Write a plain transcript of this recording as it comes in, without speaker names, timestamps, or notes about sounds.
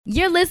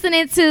You're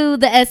listening to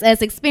the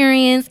SS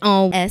Experience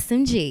on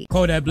SMG.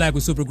 Kodak Black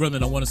with Super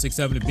Gremlin on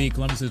 106.7 The Beat.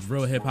 Columbus'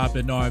 real hip hop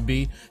and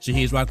R&B.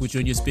 Shahid's rock with you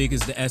in your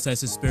speakers. The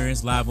SS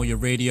Experience live on your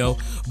radio.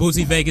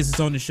 Boozy Vegas is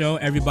on the show.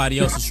 Everybody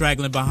else is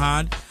straggling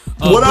behind.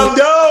 What up,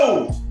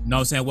 though? You know what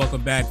I'm saying?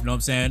 Welcome back. You know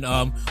what I'm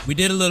saying? We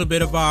did a little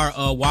bit of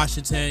our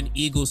Washington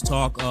Eagles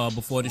talk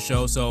before the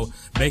show, so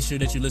make sure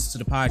that you listen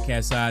to the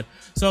podcast side.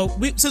 So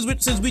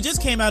since we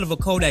just came out of a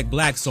Kodak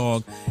Black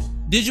song,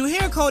 did you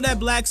hear Kodak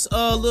Black's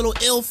little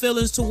ill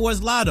feelings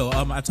towards Lotto?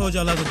 I told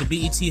y'all I was at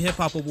the BET Hip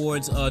Hop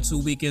Awards 2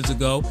 weekends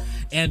ago,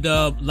 and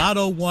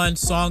Lotto won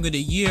Song of the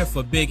Year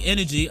for Big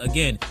Energy.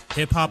 Again,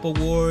 Hip Hop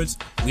Awards.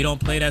 We don't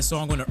play that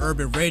song on the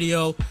urban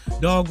radio.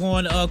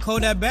 Doggone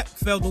Kodak Black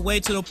felt the way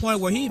to the point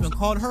where he even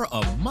called her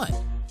a mutt.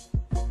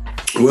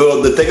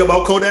 Well, the thing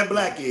about Kodak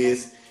Black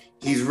is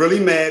he's really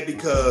mad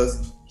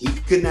because he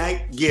could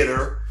not get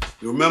her.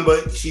 You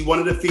remember she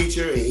wanted a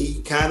feature, and he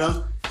kind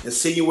of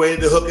insinuated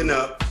the hooking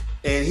up.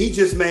 And he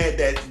just mad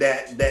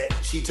that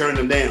she turned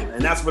him down.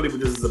 And that's really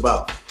what this is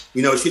about.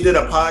 You know, she did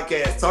a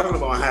podcast talking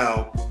about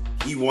how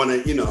he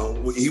wanted, you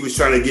know, he was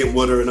trying to get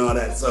with her and all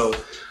that. So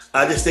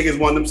I just think it's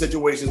one of them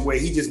situations where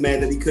he just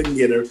mad that he couldn't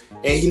get her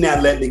and he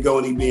not letting it go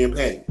and he being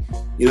petty.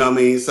 You know what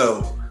I mean?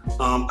 So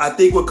I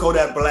think with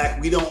Kodak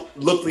Black, we don't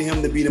look for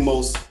him to be the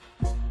most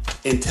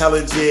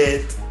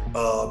intelligent,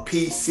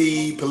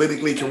 PC,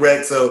 politically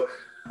correct. So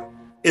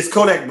it's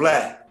Kodak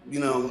Black, you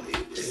know.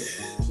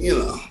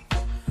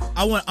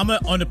 I'm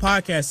on the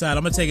podcast side.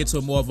 I'm gonna take it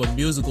to more of a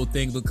musical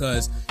thing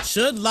because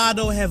should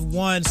Lotto have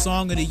won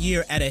Song of the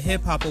Year at a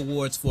Hip Hop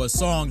Awards for a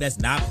song that's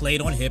not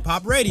played on hip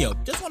hop radio?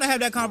 Just want to have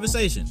that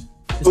conversation.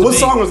 So what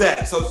song was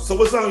that? So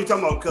what song are you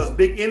talking about? Because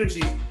Big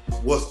Energy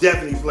was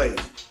definitely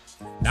played.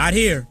 Not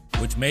here,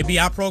 which may be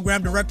our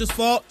program director's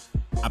fault.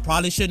 I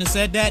probably shouldn't have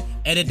said that.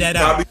 Edit that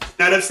out. Probably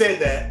not have said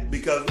that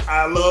because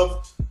I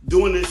love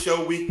doing this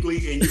show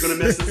weekly, and you're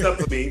gonna mess this up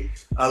for me.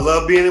 I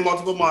love being in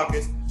multiple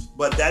markets.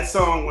 But that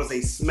song was a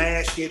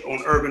smash hit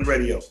on urban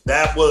radio.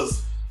 That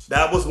was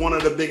one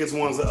of the biggest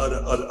ones of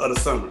the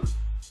summer.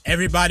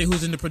 Everybody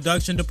who's in the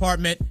production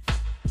department,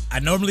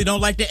 I normally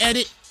don't like to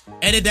edit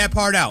that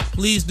part out.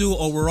 Please do,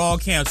 or we're all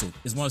canceled.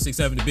 It's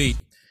 106.7 The Beat.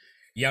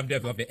 Yeah, I'm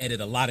definitely going to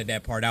edit a lot of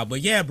that part out.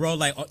 But yeah, bro,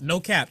 like no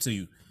cap to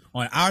you.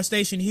 On our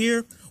station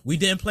here, we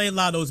didn't play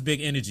Lotto's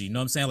Big Energy. You know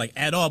what I'm saying? Like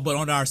at all. But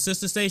on our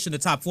sister station, the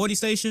Top 40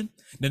 station,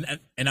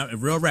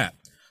 and real rap.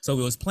 So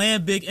we was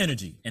playing Big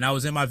Energy, and I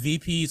was in my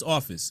VP's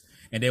office,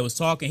 and he was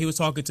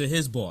talking to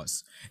his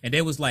boss, and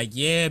they was like,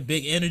 yeah,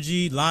 Big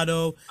Energy,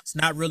 Lotto, it's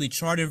not really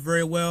charting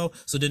very well.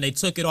 So then they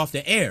took it off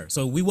the air.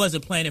 So we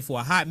wasn't playing it for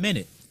a hot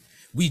minute.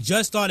 We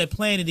just started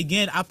playing it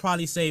again. I'd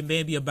probably say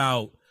maybe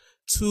about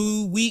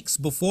 2 weeks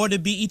before the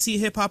BET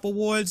Hip Hop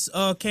Awards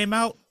came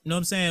out. You know what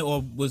I'm saying?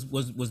 Or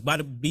was about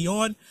to be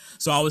on.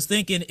 So I was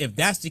thinking if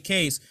that's the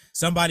case,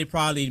 somebody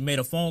probably made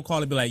a phone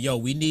call and be like, yo,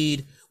 we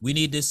need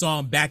this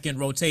song back in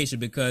rotation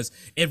because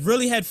it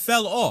really had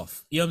fell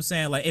off. You know what I'm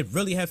saying? Like it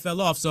really had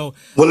fell off. So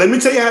well, let me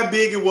tell you how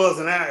big it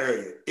was in our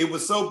area. It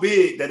was so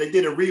big that they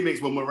did a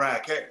remix with Mariah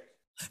Carey.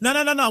 No.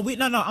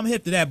 I'm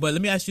hip to that. But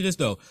let me ask you this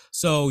though.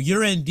 So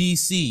you're in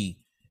DC.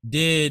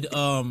 Did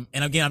and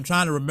again I'm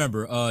trying to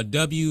remember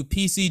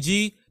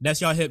WPCG.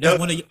 That's y'all hip. That's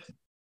one of you.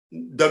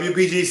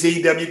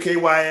 WPGC,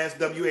 WKYS,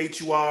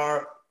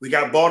 WHUR. We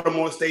got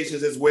Baltimore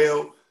stations as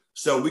well.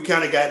 So we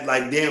kind of got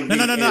like them. No.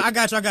 I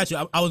got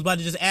you. I was about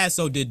to just ask.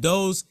 So did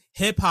those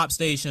hip hop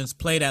stations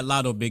play that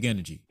Lotto Big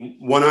Energy?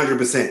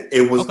 100%.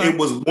 It was. Okay.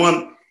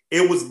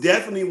 It was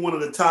definitely one of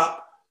the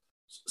top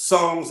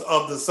songs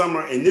of the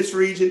summer in this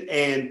region,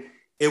 and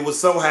it was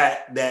so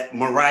hot that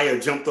Mariah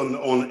jumped on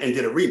and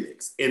did a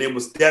remix, and it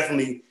was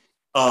definitely.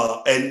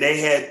 And they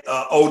had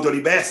Old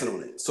Dirty Bastard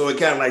on it, so it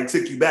kind of like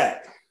took you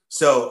back.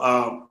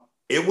 So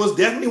it was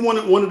definitely one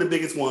of the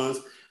biggest ones.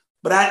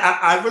 But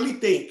I really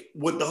think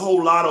with the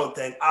whole Lotto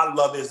thing, I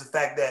love is the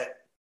fact that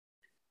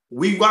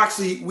we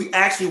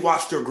actually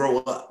watched her grow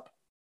up,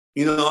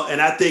 you know.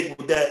 And I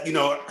think that, you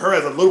know, her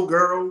as a little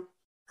girl,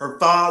 her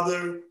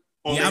father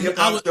on the hip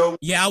hop show.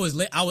 Yeah, I was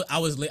late. I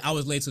was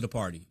late to the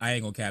party. I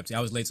ain't gonna cap you. I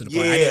was late to the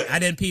party. Yeah. I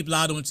didn't peep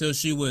Lotto until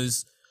she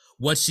was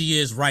what she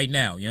is right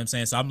now. You know what I'm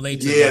saying? So I'm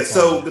late to the party.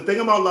 So the thing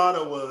about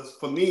Lotto was,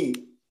 for me,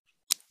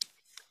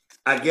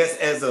 I guess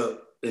as a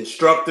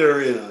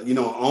instructor and an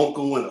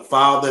uncle and a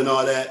father and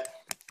all that,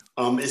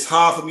 it's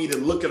hard for me to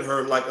look at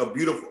her like a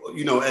beautiful,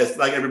 you know, as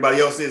like everybody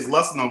else is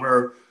lusting over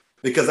her,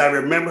 because I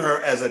remember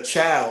her as a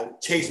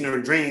child chasing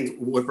her dreams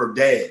with her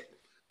dad.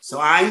 So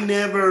I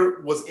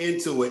never was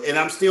into it, and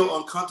I'm still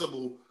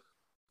uncomfortable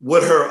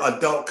with her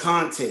adult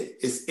content.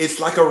 It's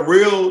like a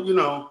real, you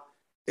know,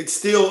 it's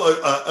still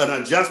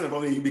an adjustment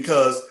for me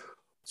because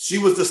she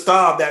was the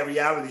star of that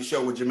reality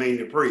show with Jermaine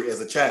Dupri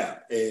as a child,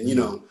 and you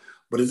know.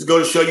 But it's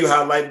going to show you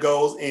how life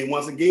goes. And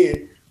once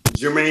again,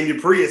 Jermaine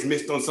Dupri is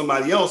missed on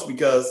somebody else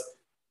because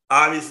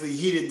obviously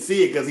he didn't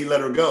see it because he let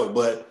her go.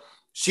 But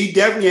she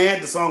definitely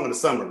had the song of the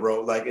summer,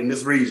 bro, like in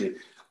this region.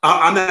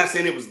 I'm not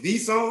saying it was the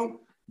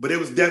song, but it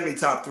was definitely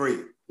top 3,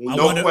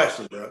 No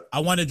question, bro. I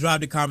want to drive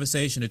the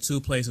conversation to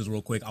two places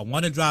real quick. I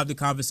want to drive the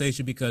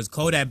conversation because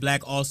Kodak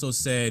Black also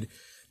said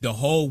the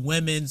whole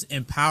women's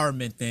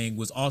empowerment thing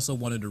was also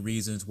one of the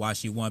reasons why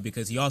she won,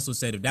 because he also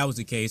said if that was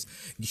the case,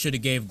 you should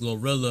have gave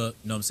Glorilla, you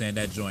know what I'm saying,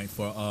 that joint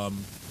for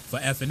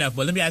FNF.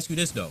 But let me ask you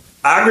this though.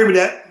 I agree with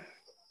that.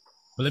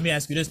 But let me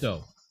ask you this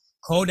though.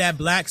 Kodak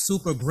Black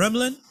Super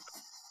Gremlin,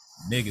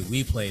 nigga,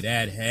 we play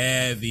that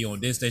heavy on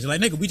this station. Like,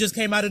 nigga, we just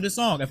came out of the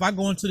song. If I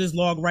go into this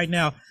log right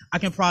now, I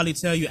can probably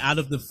tell you out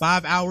of the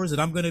 5 hours that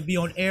I'm going to be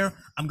on air,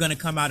 I'm going to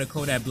come out of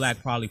Kodak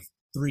Black probably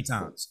 3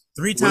 times.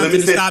 3 times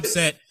in the stop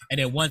set, and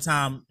then 1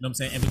 time, you know what I'm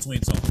saying, in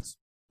between songs.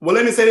 Well,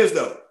 let me say this,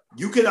 though.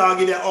 You could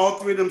argue that all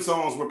 3 of them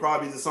songs were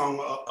probably the song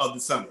of the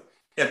summer.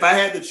 If I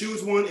had to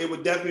choose one, it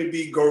would definitely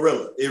be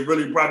Gorilla. It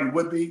really probably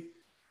would be.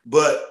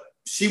 But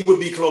she would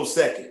be close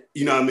second.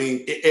 You know what I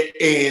mean?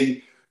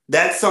 And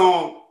that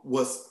song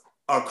was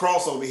a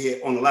crossover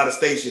hit on a lot of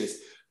stations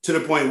to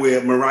the point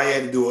where Mariah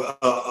had to do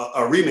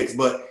a remix.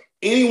 But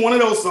any one of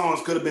those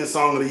songs could have been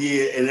Song of the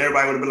Year, and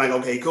everybody would have been like,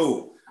 okay,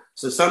 cool.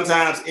 So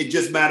sometimes it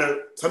just matters.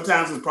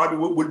 Sometimes it's probably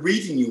what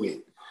region you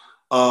in.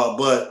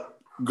 But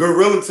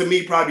Gorilla, to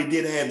me, probably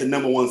did have the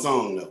 #1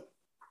 song, though.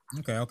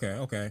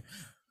 Okay.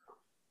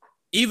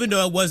 Even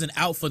though it wasn't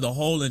out for the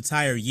whole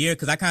entire year,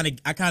 because I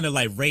kind of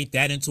like rate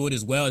that into it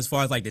as well, as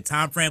far as like the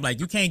time frame.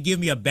 Like, you can't give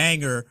me a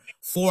banger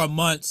 4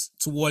 months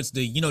towards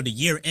the, you know, the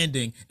year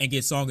ending and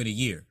get Song of the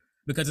Year,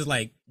 because it's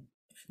like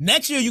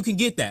next year you can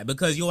get that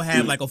because you'll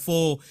have like a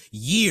full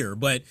year,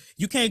 but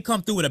you can't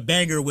come through with a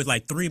banger with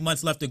like 3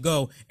 months left to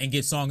go and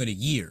get Song of the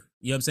Year.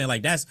 You know what I'm saying?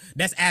 Like, that's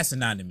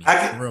asinine to me.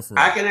 I real.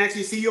 I can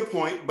actually see your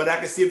point, but I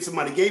can see if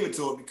somebody gave it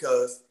to her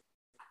because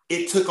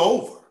it took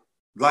over.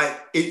 Like,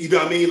 you know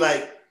what I mean?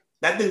 Like,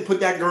 that didn't put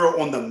that girl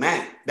on the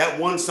map. That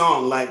one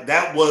song, like,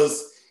 that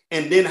was,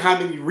 and then how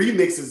many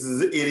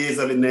remixes it is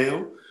of it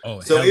now.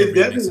 Oh, so it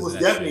definitely was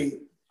definitely,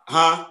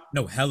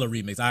 No, hella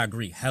remix. I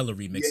agree. Hella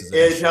remixes.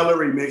 Yeah, it's hella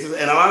remixes,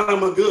 and a lot of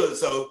them are good.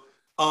 So,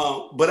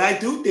 but I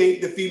do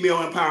think the female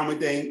empowerment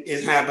thing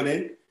is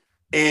happening,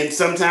 and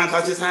sometimes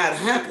that's just how it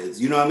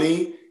happens. You know what I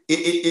mean?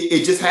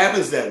 It just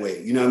happens that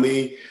way. You know what I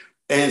mean?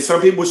 And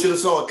some people should have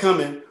saw it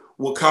coming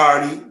with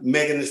Cardi,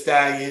 Megan Thee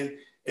Stallion.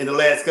 In the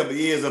last couple of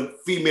years, a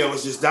female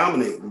was just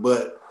dominating.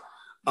 But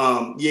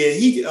Kodak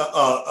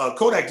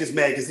just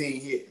mad because he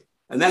ain't here,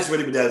 and that's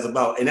really what that's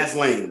about. And that's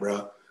lame,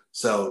 bro.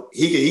 So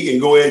he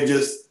can go ahead and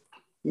just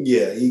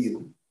he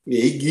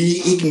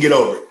can get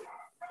over it.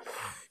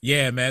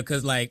 Yeah, man.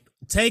 Because like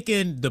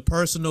taking the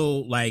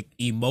personal like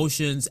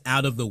emotions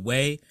out of the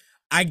way,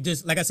 I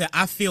just, like I said,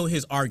 I feel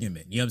his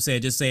argument. You know what I'm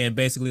saying? Just saying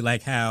basically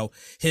like how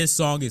his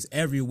song is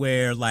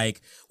everywhere.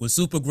 Like with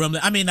Super Gremlin.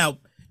 I mean, now,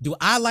 do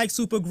I like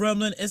Super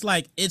Gremlin? It's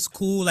like, it's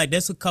cool. Like,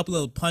 there's a couple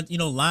of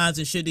lines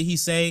and shit that he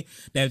say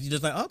that you're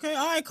just like, okay,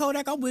 all right,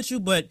 Kodak, I'm with you,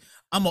 but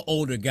I'm an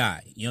older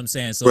guy. You know what I'm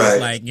saying? So It's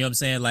like, you know what I'm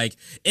saying? Like,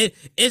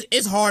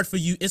 it's hard for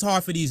you. It's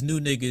hard for these new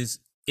niggas,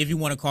 if you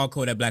want to call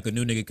Kodak Black a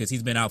new nigga, because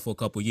he's been out for a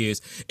couple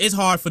years. It's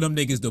hard for them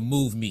niggas to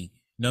move me.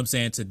 You know what I'm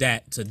saying? To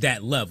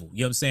that level.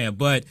 You know what I'm saying?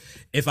 But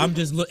if I'm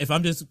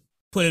just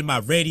putting my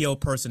radio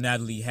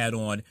personality hat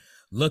on,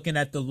 looking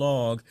at the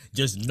log,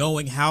 just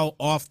knowing how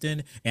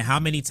often and how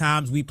many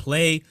times we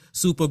play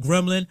Super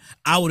Gremlin,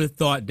 I would have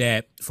thought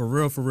that for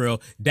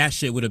real, that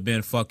shit would have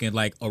been fucking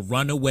like a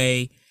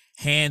runaway,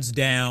 hands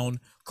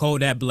down,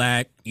 Kodak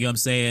Black, you know what I'm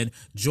saying?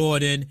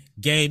 Jordan,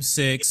 game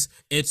 6,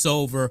 it's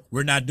over.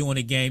 We're not doing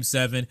a game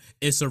 7.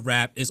 It's a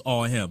wrap. It's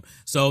all him.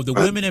 So the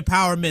women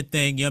empowerment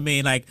thing, you know what I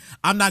mean? Like,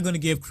 I'm not going to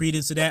give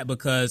credence to that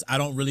because I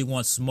don't really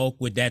want smoke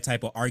with that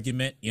type of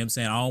argument. You know what I'm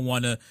saying? I don't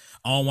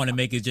want to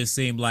make it just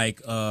seem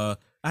like, go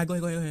ahead. I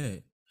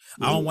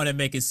don't want to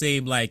make it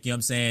seem like, you know what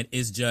I'm saying,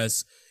 it's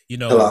just,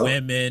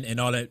 women and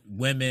all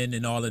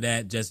of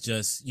that, just,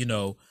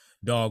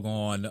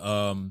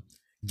 doggone,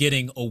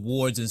 getting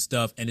awards and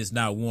stuff, and it's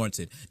not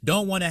warranted.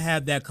 Don't want to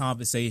have that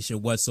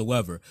conversation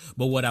whatsoever.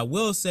 But what I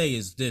will say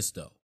is this,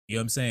 though, you know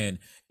what I'm saying,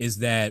 is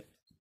that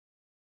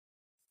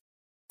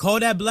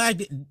Kodak Black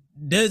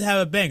does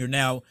have a banger.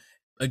 Now,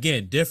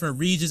 again, different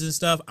regions and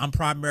stuff. I'm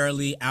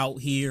primarily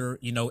out here,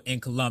 in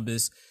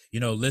Columbus,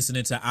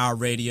 listening to our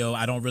radio.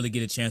 I don't really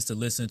get a chance to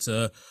listen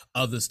to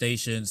other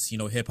stations,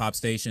 hip hop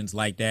stations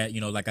like that,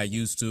 like I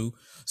used to.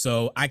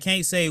 So I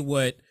can't say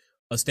what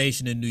a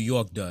station in New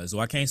York does,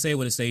 or I can't say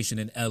what a station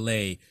in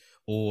LA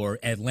or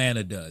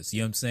Atlanta does. You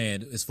know what I'm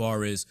saying? As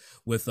far as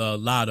with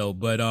Latto,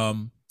 but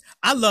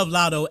I love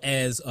Latto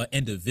as an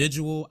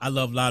individual. I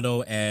love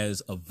Latto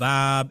as a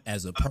vibe,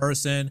 as a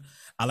person.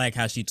 I like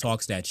how she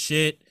talks that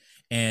shit.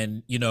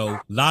 And,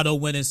 Latto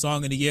winning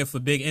Song of the Year for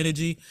Big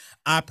Energy,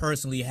 I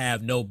personally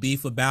have no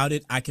beef about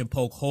it. I can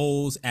poke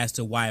holes as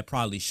to why it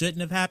probably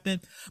shouldn't have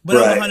happened, but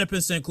I'm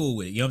 100% cool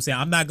with it. You know what I'm saying?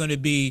 I'm not going to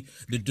be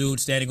the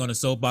dude standing on a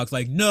soapbox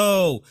like,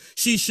 no,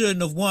 she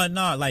shouldn't have won.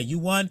 Nah, like, you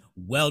won,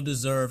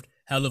 well-deserved,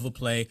 hell of a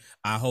play.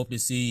 I hope to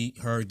see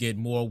her get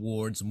more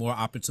awards, more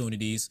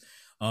opportunities,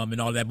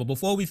 and all that. But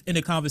before we end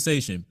the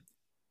conversation,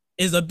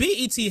 Is a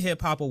BET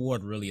Hip Hop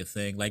Award really a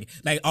thing? Like,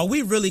 are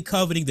we really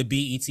coveting the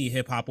BET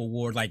Hip Hop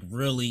Award? Like,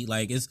 really?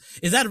 Like, is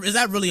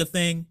that really a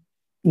thing?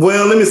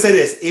 Well, let me say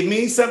this. It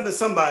means something to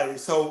somebody,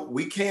 so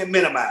we can't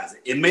minimize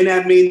it. It may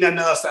not mean nothing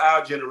to us, to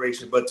our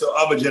generation, but to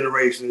other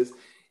generations,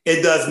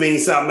 it does mean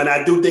something. And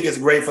I do think it's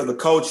great for the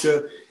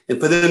culture and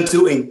for them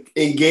to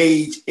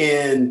engage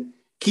and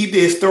keep the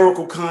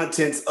historical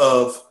contents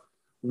of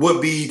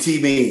what BET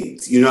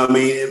means. You know what I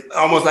mean?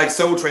 Almost like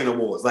Soul Train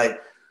Awards. Like,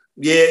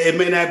 yeah, it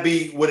may not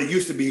be what it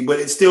used to be, but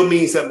it still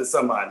means something to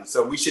somebody.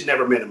 So we should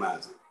never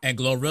minimize it. And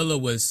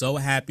Glorilla was so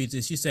happy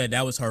she said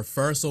that was her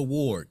first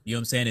award, you know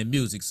what I'm saying, in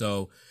music.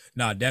 So,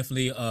 no,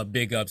 definitely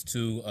big ups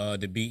to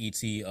the BET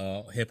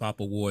Hip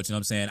Hop Awards, you know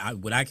what I'm saying?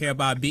 Would I care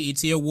about a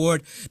BET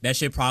Award? That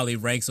shit probably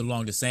ranks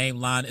along the same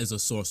line as a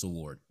Source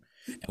Award.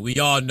 And we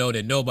all know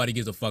that nobody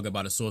gives a fuck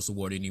about a Source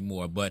Award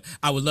anymore. But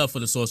I would love for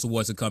the Source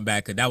Awards to come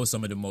back, because that was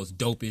some of the most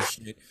dopest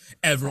shit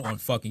ever on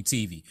fucking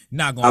TV.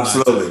 Not gonna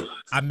lie to you.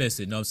 I miss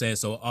it, you know what I'm saying?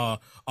 So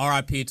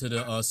RIP to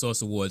the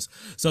Source Awards.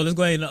 So let's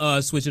go ahead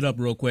and switch it up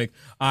real quick.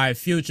 All right,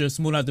 Future,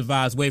 Smooth Out the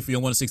Vibes, wait for your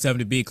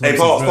 167 beat. Hey,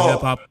 Paul.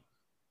 Let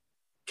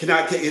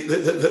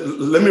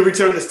me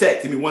return this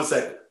text. Give me 1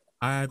 second.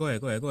 All right, go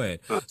ahead.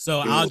 So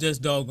I'll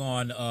just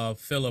doggone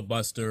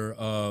filibuster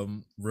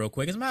real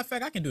quick. As a matter of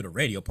fact, I can do the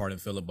radio part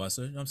of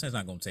filibuster. You know what I'm saying? It's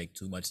not going to take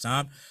too much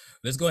time.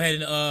 Let's go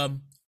ahead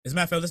and, as a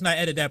matter of fact, let's not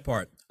edit that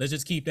part. Let's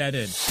just keep that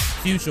in.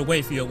 Future,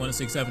 wait for your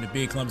 167 to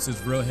be Columbus's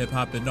real hip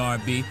hop and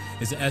R&B.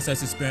 It's the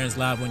SS Experience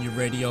live on your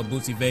radio.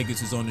 Bootsy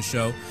Vegas is on the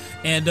show.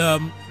 And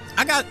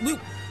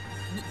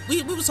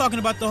we was talking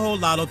about the whole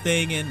lotto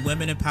thing and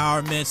women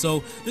empowerment.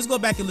 So let's go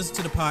back and listen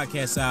to the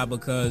podcast side,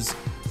 because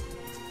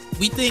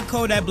we think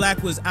Kodak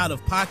Black was out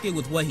of pocket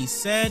with what he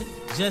said,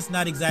 just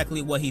not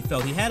exactly what he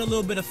felt. He had a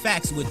little bit of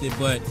facts with it,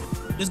 but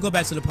let's go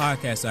back to the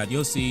podcast side.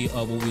 You'll see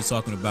what we were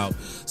talking about.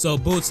 So,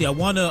 Bootsy, I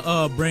want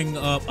to bring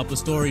up a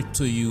story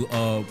to you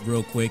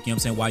real quick, you know what I'm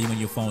saying, while you're on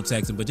your phone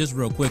texting, but just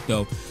real quick,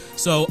 though.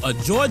 So, a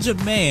Georgia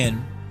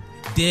man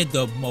did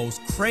the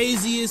most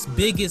craziest,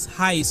 biggest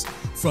heist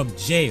from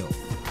jail.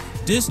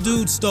 This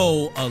dude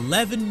stole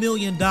 $11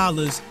 million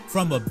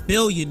from a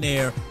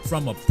billionaire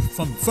from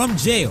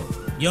jail.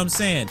 You know what I'm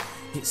saying?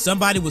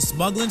 Somebody was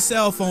smuggling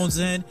cell phones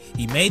in.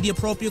 He made the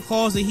appropriate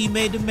calls that he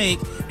made to make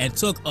and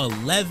took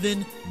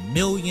 $11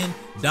 million.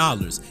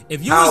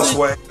 If you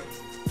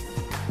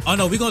oh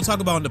no, we're gonna talk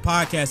about on the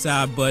podcast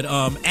side, but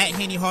at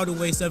Henny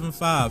Hardaway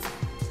 75,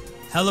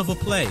 hell of a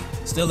play.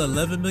 Still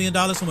 $11 million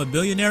from a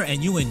billionaire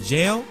and you in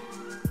jail?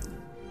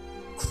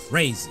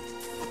 Crazy.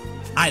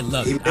 I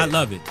love it. I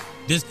love it.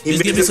 He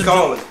missed his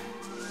calling.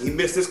 He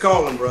missed his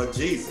calling, bro.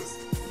 Jesus.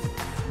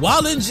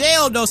 While in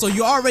jail, though, so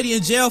you're already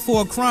in jail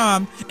for a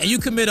crime, and you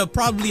commit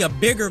probably a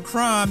bigger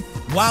crime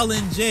while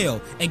in jail.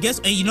 And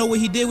you know what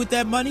he did with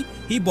that money?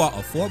 He bought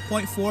a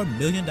 $4.4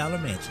 million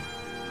mansion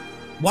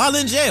while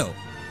in jail.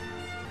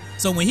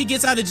 So when he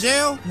gets out of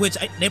jail, which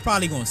they're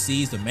probably gonna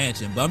seize the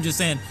mansion, but I'm just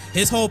saying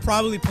his whole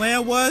probably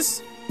plan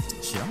was,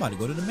 shit, I'm about to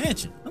go to the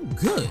mansion. I'm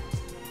good.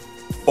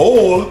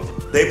 Or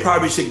they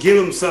probably should give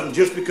him something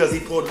just because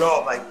he pulled it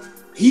off. Like,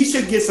 he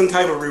should get some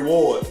type of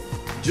reward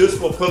just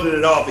for pulling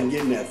it off and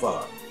getting that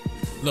far.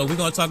 Look, we're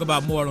going to talk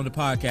about more on the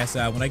podcast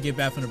side. When I get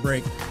back from the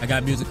break, I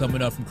got music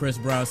coming up from Chris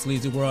Brown,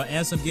 Sleazy World,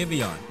 and some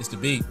Giveon. It's the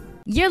beat.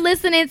 You're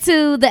listening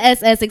to the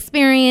SS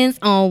Experience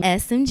on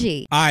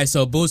SMG. All right,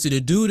 so Boosie, the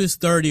dude is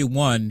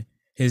 31.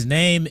 His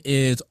name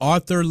is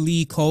Arthur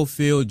Lee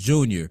Cofield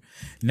Jr.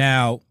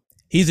 Now,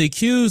 he's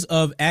accused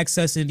of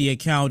accessing the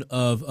account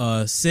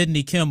of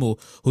Sidney Kimmel,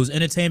 whose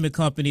entertainment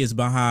company is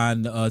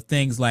behind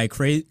things like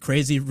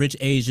Crazy Rich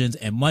Asians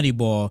and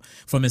Moneyball,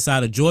 from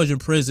inside a Georgian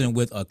prison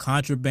with a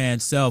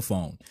contraband cell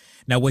phone.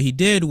 Now, what he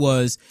did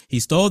was he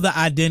stole the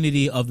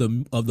identity of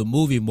the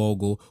movie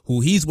mogul,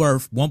 who he's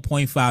worth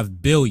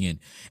 $1.5 billion,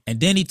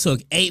 and then he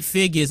took 8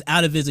 figures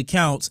out of his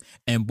accounts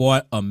and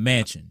bought a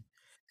mansion.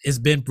 It's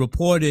been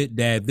reported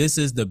that this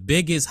is the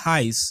biggest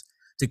heist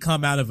to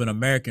come out of an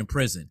American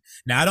prison.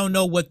 Now, I don't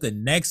know what the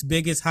next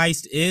biggest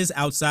heist is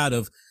outside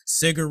of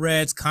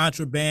cigarettes,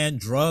 contraband,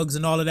 drugs,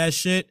 and all of that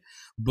shit.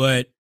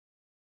 But,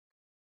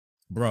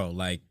 bro,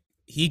 like,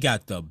 he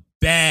got the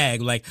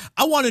bag. Like,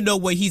 I want to know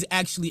what he's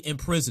actually in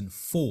prison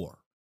for.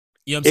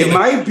 You know what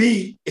I'm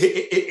saying?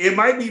 It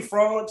might be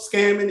fraud,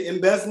 scamming,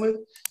 embezzlement.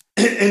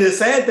 And the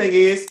sad thing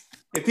is,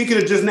 if he could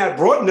have just not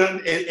brought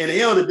nothing and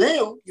held it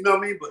down, you know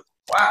what I mean? But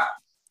wow.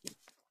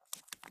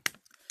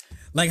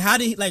 Like, how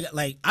did he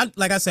like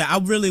I said, I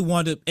really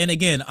want to, and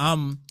again, I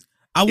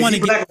want to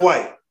get black or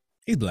white.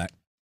 He's black.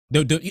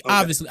 Okay.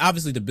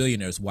 Obviously the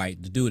billionaire is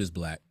white. The dude is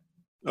black.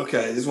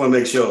 Okay, just want to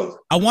make sure.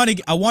 I want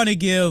to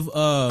give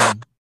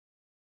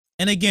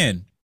and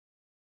again,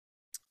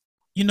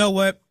 you know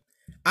what?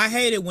 I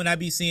hate it when I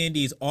be seeing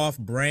these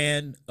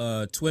off-brand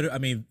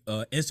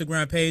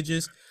Instagram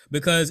pages,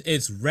 because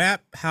it's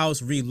Rap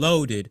House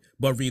Reloaded,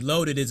 but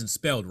Reloaded isn't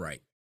spelled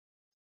right.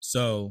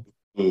 So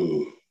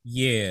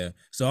yeah.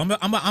 So I'm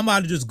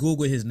about to just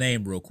Google his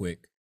name real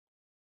quick.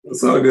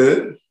 It's all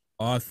good.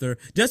 Arthur,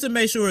 just to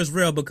make sure it's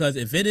real, because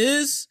if it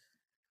is,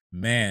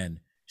 man,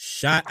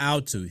 Shout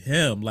out to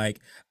him. Like,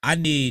 I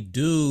need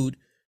dude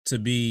to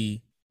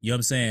be, you know what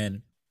I'm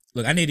saying?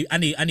 Look, I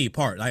need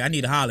part. Like, I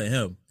need to holler at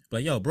him.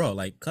 Like, yo, bro,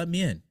 like, cut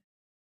me in.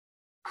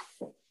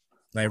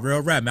 Like,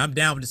 real rap, man. I'm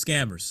down with the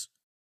scammers.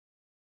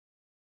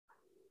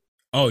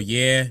 Oh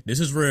yeah, this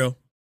is real.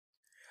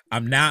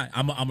 I'm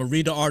gonna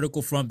read the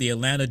article from the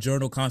Atlanta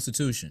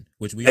Journal-Constitution,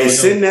 which we all Hey, know.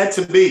 send that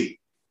to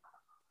me.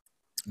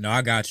 No,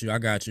 I got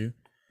you.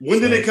 When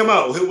did it come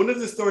out? When did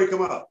this story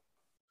come out?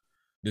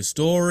 The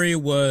story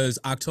was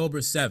October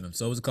 7th,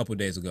 so it was a couple of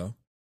days ago.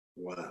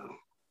 Wow.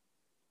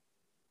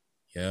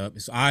 Yeah.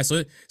 So, all right,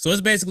 so it's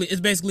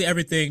basically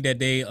everything that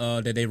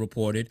they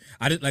reported.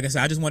 Like I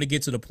said, I just want to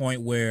get to the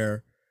point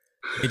where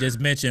they just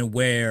mentioned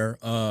where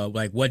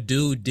like what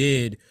dude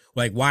did,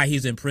 like why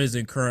he's in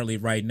prison currently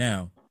right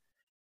now.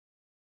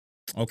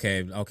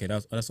 Okay,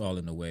 that's all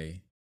in the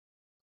way.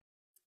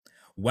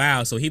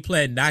 Wow, so he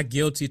pled not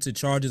guilty to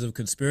charges of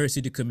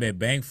conspiracy to commit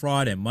bank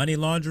fraud and money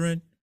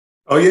laundering.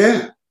 Oh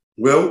yeah.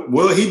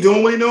 Well, he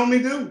doing what he normally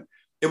do.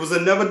 It was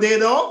another day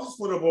in the office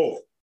for the boy.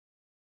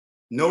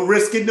 No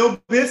risk it,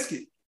 no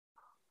biscuit.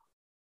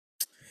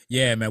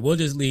 Yeah, man, we'll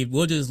just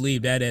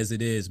leave that as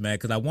it is, man,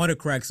 because I want to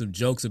crack some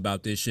jokes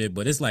about this shit,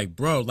 but it's like,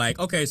 bro, like,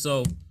 okay,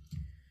 so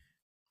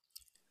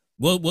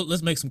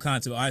let's make some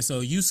content. All right, so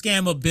you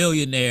scam a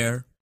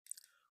billionaire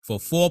for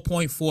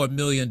 $4.4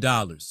 million.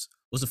 What's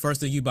the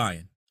first thing you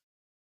buying?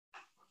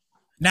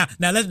 Now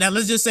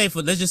let's just say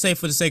for the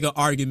sake of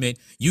argument,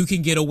 you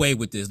can get away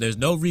with this. There's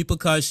no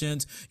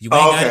repercussions. You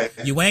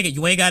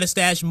ain't got to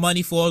stash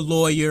money for a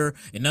lawyer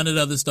and none of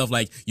the other stuff.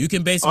 Like you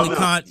can basically get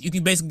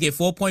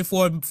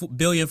 4.4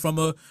 billion from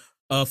a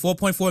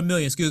 4.4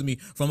 million,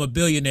 from a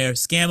billionaire,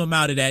 scam him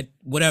out of that,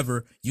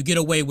 whatever. You get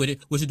away with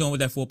it. What you doing with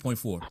that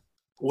 4.4?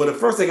 Well, the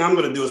first thing I'm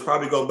going to do is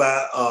probably go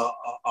buy a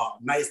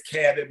nice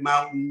cabin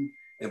mountain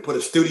and put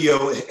a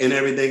studio and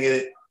everything in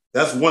it.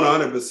 That's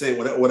 100%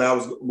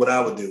 what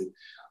I would do.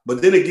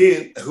 But then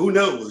again, who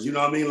knows? You know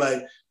what I mean?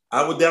 Like,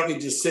 I would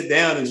definitely just sit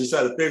down and just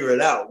try to figure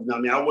it out. You know what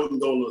I mean? I wouldn't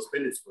go on no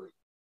spending spree.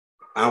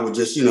 I would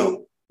just,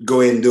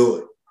 go ahead and do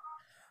it.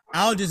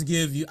 I'll just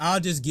give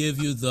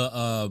you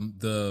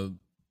the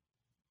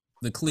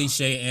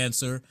cliche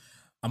answer.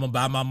 I'm gonna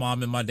buy my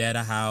mom and my dad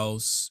a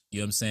house.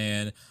 You know what I'm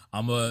saying?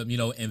 I'm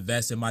gonna,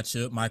 invest in my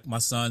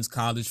son's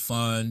college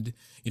fund.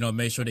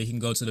 Make sure that he can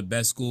go to the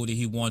best school that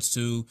he wants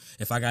to.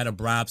 If I gotta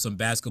bribe some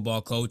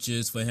basketball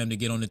coaches for him to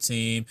get on the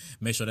team,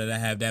 make sure that I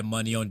have that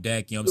money on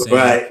deck. You know what I'm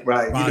saying?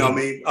 Right. You know what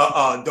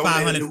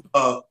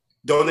I mean?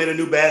 Donate a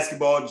new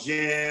basketball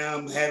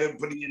gym. Have it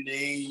put in your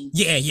name.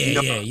 Yeah.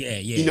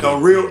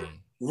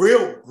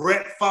 Real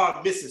Brett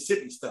Favre,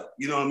 Mississippi stuff.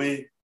 You know what I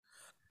mean?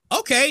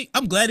 Okay,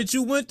 I'm glad that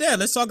you went there.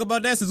 Let's talk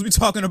about that since we're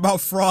talking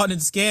about fraud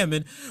and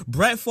scamming.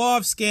 Brett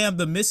Favre scammed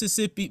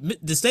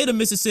the state of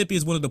Mississippi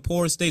is one of the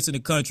poorest states in the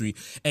country,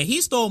 and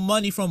he stole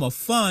money from a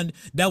fund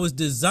that was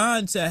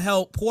designed to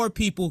help poor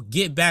people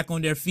get back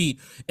on their feet.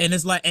 And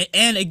it's like,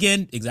 and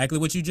again, exactly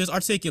what you just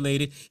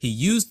articulated.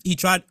 He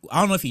tried,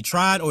 I don't know if he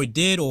tried or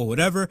did or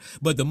whatever,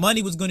 but the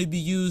money was going to be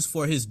used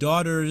for his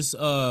daughter's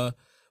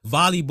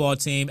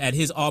volleyball team at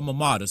his alma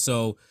mater.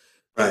 So,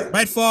 right.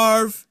 Brett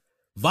Favre,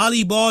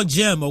 volleyball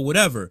gym or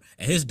whatever,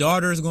 and his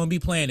daughter is going to be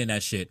playing in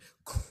that shit.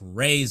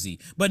 Crazy.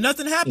 But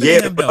nothing happened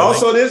to him, but though.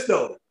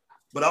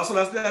 But also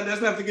let's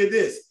not forget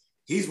this.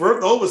 He's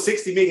worth over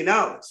 $60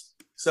 million.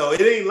 So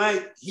it ain't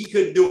like he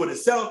couldn't do it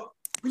himself.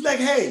 He's like,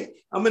 hey,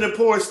 I'm in a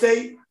poor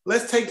state.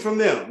 Let's take from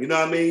them. You know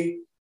what I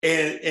mean?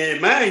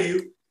 And mind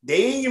you, they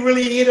ain't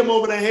really hit him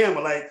over the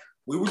hammer. Like,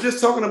 we were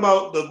just talking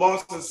about the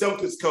Boston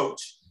Celtics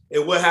coach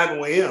and what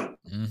happened with him.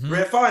 Mm-hmm.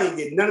 Brett Favre ain't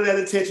getting none of that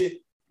attention.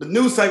 The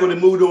news cycle that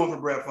moved on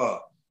from Brett Favre.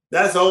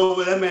 That's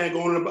over. That man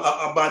going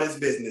about his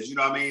business. You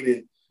know what I mean?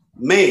 And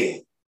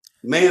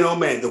man, oh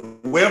man, the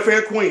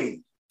welfare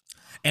queen.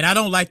 And I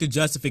don't like the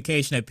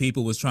justification that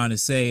people was trying to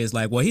say is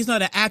like, well, he's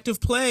not an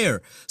active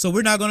player, so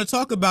we're not going to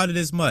talk about it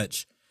as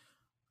much.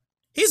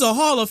 He's a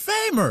Hall of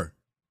Famer.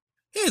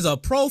 He's a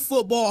Pro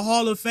Football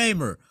Hall of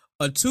Famer,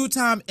 a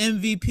 2-time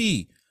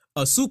MVP,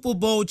 a Super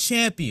Bowl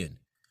champion.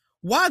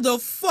 Why the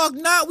fuck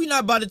not? We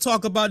not about to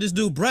talk about this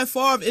dude. Brett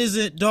Favre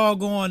isn't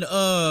doggone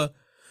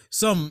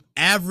some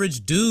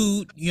average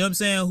dude, you know what I'm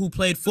saying, who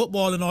played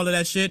football and all of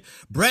that shit.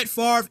 Brett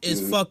Favre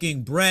is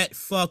fucking Brett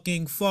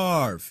fucking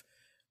Favre.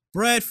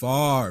 Brett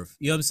Favre.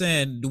 You know what I'm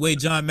saying? The way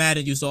John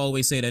Madden used to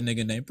always say that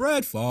nigga name.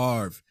 Brett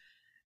Favre.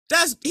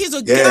 He's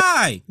a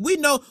guy. We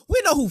know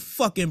who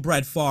fucking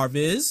Brett Favre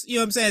is. You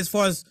know what I'm saying? As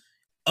far as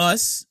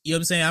us, you know what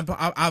I'm saying?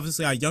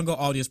 Obviously, our younger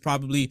audience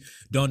probably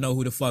don't know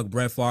who the fuck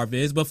Brett Favre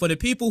is, but for the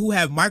people who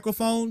have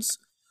microphones,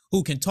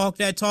 who can talk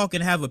that talk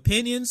and have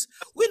opinions,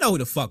 we know who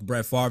the fuck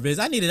Brett Favre is.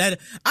 I needed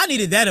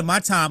that in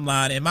my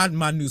timeline and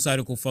my news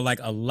cycle for like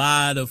a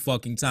lot of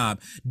fucking time.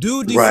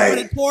 Dude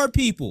defrauded poor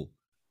people.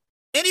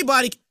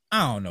 Anybody,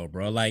 I don't know,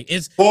 bro. Like,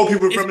 it's poor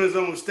people from his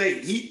own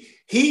state.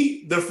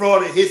 He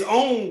defrauded his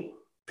own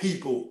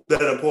people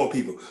that are poor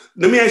people.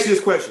 Let me ask you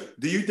this question: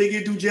 do you think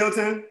he'd do jail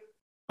time?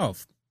 Oh,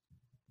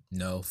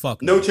 no,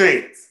 fuck no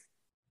chance.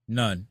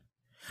 None.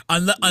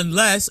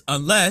 Unless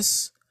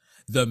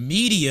the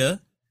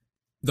media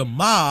the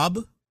mob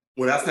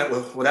that's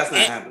not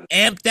happening.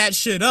 Amp that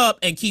shit up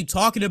and keep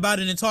talking about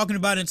it and talking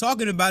about it and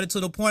talking about it to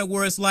the point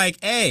where it's like,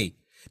 hey,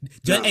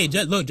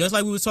 look, just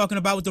like we was talking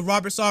about with the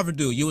Robert Sarver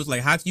dude, you was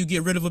like, how can you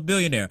get rid of a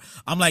billionaire?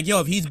 I'm like, yo,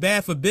 if he's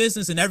bad for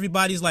business and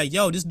everybody's like,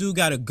 yo, this dude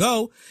gotta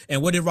go.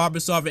 And what did Robert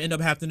Sarver end up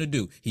having to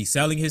do? He's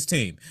selling his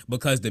team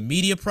because the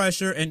media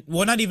pressure and,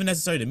 well, not even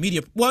necessarily the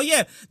media. Well,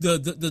 yeah,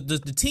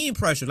 the team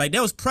pressure. Like,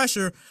 there was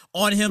pressure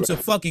on him to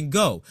fucking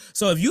go.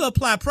 So if you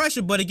apply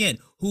pressure, but again,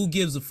 who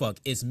gives a fuck?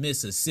 It's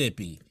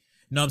Mississippi.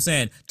 You know what I'm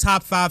saying?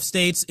 Top 5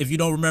 states, if you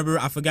don't remember,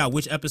 I forgot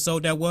which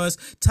episode that was.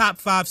 Top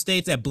 5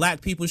 states that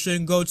black people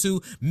shouldn't go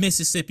to.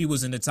 Mississippi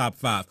was in the top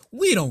 5.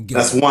 We don't give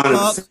a fuck.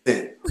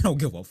 100%. We don't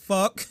give a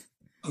fuck.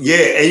 Yeah,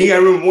 and you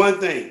gotta remember one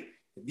thing.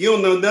 If you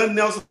don't know nothing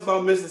else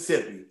about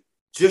Mississippi,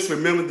 just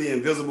remember the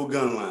invisible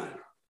gun line.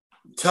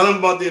 Tell them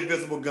about the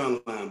invisible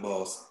gun line,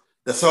 boss.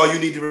 That's all you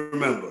need to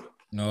remember.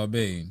 No,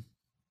 babe.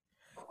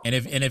 And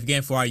if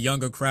again, for our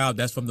younger crowd,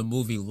 that's from the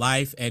movie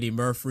Life, Eddie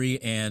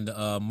Murphy and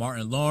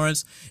Martin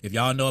Lawrence. If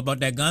y'all know about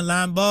that gun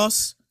line,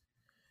 boss,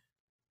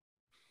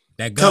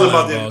 tell them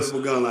about the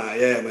invisible gun line.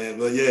 Yeah, man.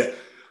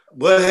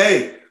 But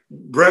hey,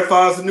 Brett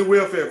Favre's the new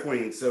welfare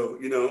queen. So,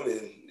 you know,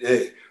 and,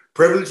 hey,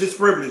 privilege is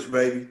privilege,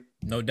 baby.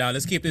 No doubt.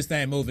 Let's keep this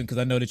thing moving because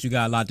I know that you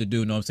got a lot to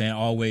do. Know what I'm saying?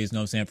 Always, know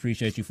what I'm saying?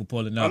 Appreciate you for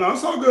pulling up. Oh, no,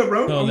 it's all good,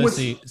 bro.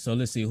 So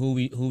let's see who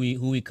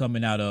we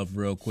coming out of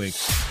real quick.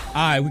 All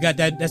right, we got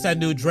that. That's that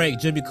new Drake,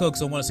 Jimmy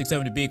Cooks on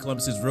 106.7 The Beat.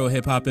 Columbus's real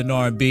hip hop and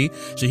R&B.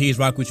 Shahid's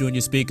rock with you on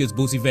your speakers.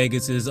 Boosie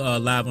Vegas is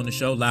live on the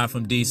show, live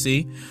from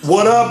DC.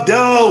 What up,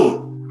 though?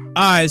 All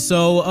right,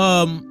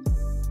 so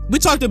we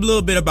talked a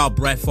little bit about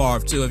Brett Favre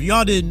too. If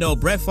y'all didn't know,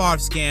 Brett Favre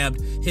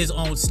scammed his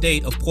own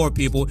state of poor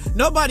people.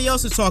 Nobody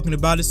else is talking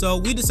about it, so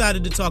we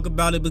decided to talk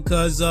about it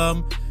because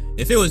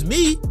if it was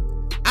me,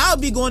 I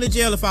would be going to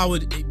jail if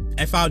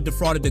I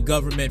defrauded the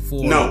government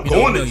for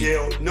going to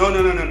jail. No.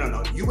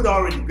 You would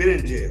already been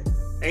in jail.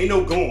 Ain't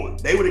no going.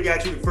 They would have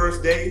got you the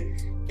first day,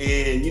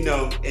 and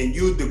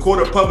the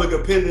court of public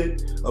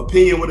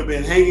opinion would have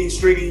been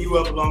stringing you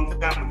up a long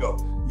time ago.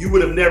 You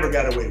would have never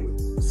got away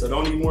with it. So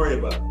don't even worry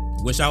about it.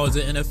 Wish I was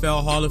an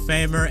NFL Hall of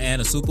Famer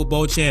and a Super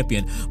Bowl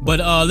champion. But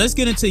let's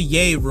get into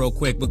Ye real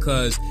quick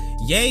because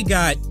Ye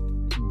got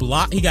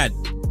blocked. He got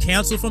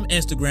canceled from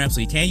Instagram,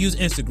 so he can't use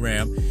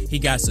Instagram. He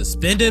got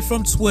suspended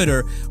from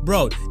Twitter.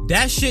 Bro,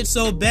 that shit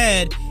so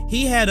bad.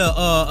 He had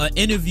a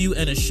interview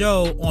and a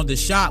show on The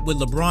Shop with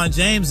LeBron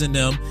James and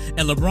them,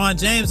 and LeBron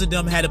James and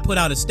them had to put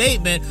out a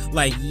statement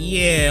like,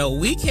 yeah,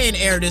 we can't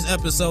air this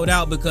episode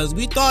out because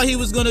we thought he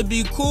was gonna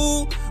be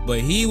cool,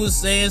 but he was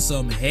saying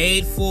some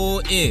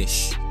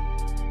hateful-ish.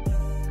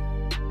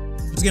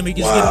 Just give me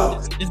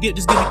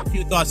a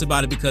few thoughts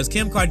about it because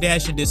Kim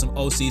Kardashian did some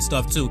OC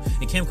stuff too,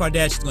 and Kim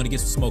Kardashian's going to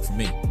get some smoke from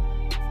me.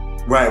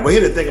 Right. Well,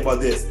 here's the thing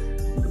about this.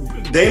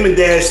 Damon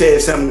Dash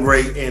said something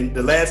great, and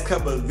the last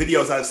couple of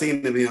videos I've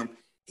seen of him,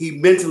 he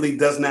mentally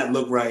does not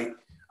look right.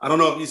 I don't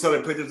know if you saw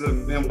the pictures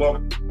of him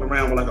walking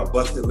around with like a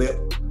busted lip.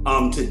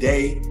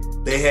 Today,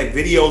 they had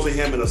videos of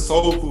him in a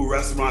soul food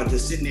restaurant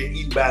just sitting there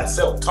eating by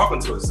himself,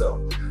 talking to himself.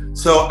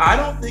 So I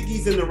don't think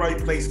he's in the right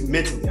place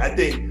mentally. I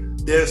think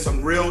there's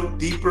some real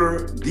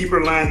deeper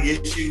line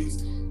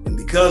issues, and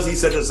because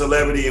he's such a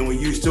celebrity and we're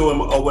used to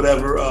him or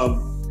whatever,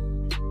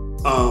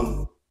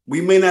 we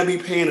may not be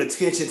paying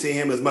attention to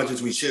him as much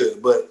as we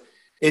should. But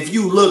if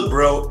you look,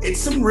 bro, it's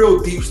some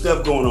real deep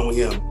stuff going on with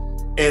him,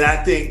 and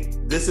I think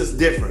this is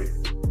different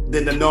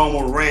than the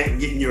normal rant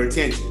getting your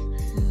attention.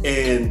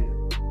 And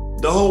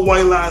the whole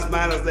White Lives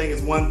Matter thing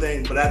is one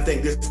thing, but I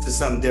think this is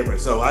something different.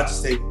 So I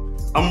just think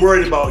I'm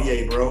worried about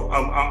Ye, bro.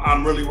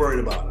 I'm really worried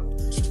about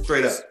him,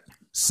 straight up.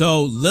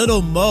 So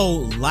Little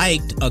Mo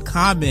liked a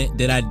comment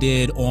that I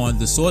did on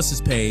the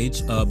Sources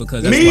page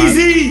because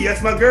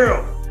that's my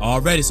girl.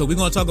 Already, so we're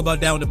gonna talk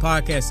about that on the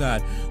podcast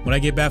side. When I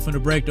get back from the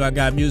break, though, I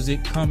got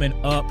music coming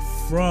up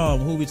from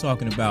who we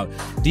talking about?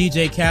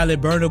 DJ Khaled,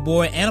 Burna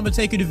Boy, and I'm gonna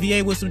take you to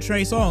VA with some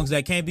Trey songs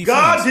that can't be.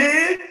 God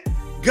did,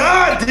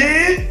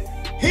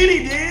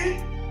 Henny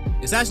did.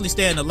 It's actually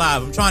staying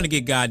alive. I'm trying to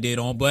get God did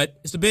on, but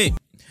it's the big.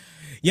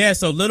 Yeah,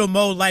 so Little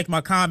Mo liked my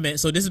comment.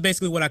 So this is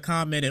basically what I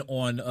commented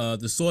on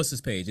the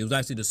Sources page. It was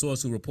actually the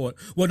Source who report.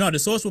 Well, no, the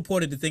Source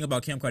reported the thing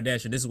about Kim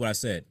Kardashian. This is what I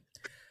said.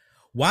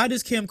 Why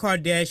does Kim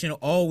Kardashian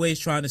always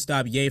trying to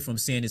stop Ye from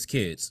seeing his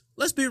kids?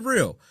 Let's be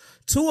real.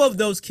 2 of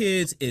those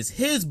kids is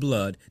his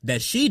blood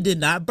that she did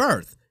not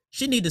birth.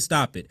 She need to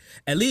stop it.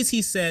 At least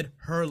he said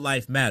her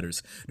life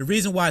matters. The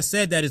reason why I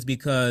said that is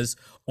because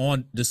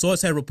on the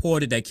Source had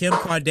reported that Kim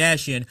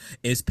Kardashian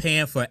is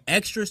paying for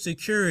extra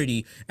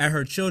security at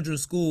her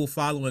children's school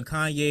following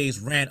Kanye's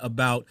rant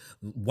about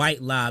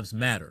White Lives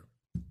Matter.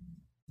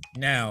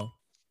 Now,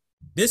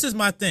 this is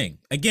my thing.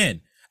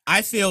 Again,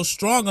 I feel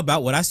strong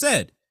about what I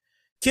said.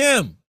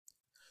 Kim,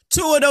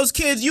 2 of those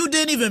kids you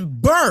didn't even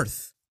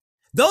birth.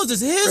 Those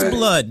is his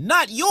blood,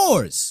 not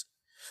yours.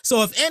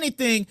 So if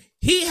anything,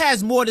 he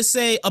has more to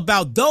say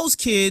about those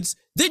kids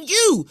than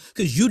you,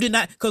 because you did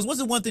not. Because what's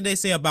the one thing they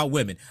say about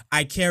women?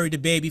 I carried the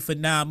baby for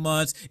 9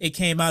 months. It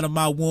came out of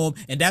my womb.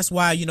 And that's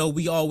why,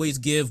 we always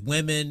give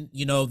women,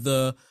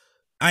 the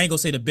I ain't gonna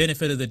say the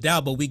benefit of the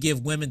doubt, but we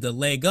give women the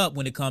leg up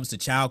when it comes to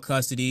child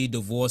custody,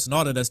 divorce, and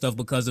all of that stuff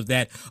because of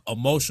that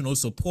emotional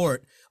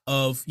support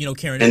of,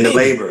 carrying And a the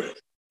baby. labor.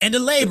 And the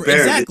labor,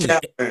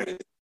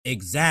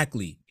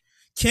 exactly.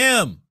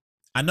 Kim,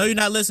 I know you're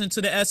not listening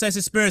to the SS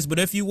Experience, but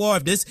if you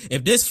are,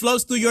 if this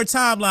floats through your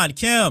timeline,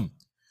 Kim,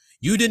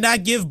 you did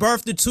not give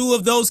birth to 2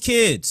 of those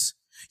kids.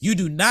 You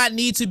do not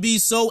need to be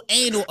so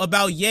anal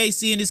about Ye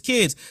seeing his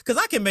kids, because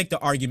I can make the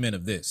argument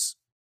of this.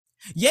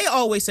 Ye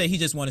always say he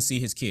just want to see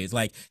his kids,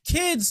 like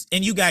kids,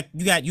 and you got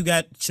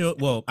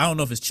well, I don't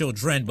know if it's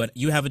children, but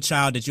you have a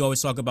child that you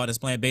always talk about that's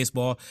playing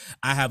baseball.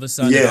 I have a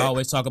son that I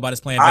always talk about is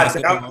playing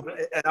basketball.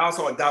 And I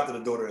also adopted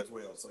a daughter as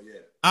well, so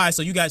yeah. All right,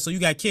 so you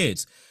got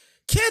kids.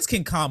 Kids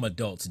can calm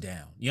adults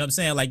down. You know what I'm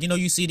saying? Like,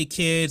 you see the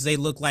kids, they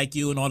look like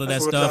you and all of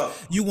that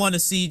stuff. You want to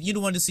see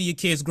your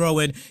kids grow,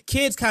 and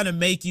kids kind of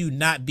make you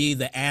not be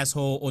the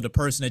asshole or the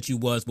person that you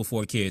was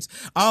before kids.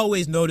 I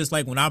always notice,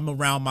 like, when I'm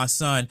around my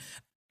son,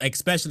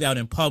 especially out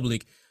in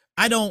public,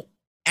 I don't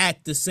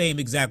act the same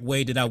exact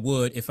way that I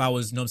would if I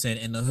was,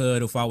 in the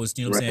hood, or if I was,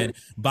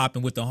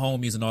 bopping with the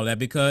homies and all that,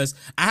 because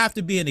I have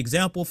to be an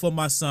example for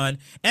my son,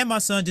 and my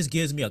son just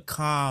gives me a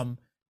calm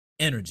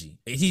energy.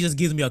 He just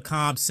gives me a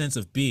calm sense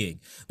of being.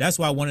 That's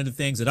why one of the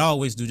things that I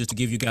always do, just to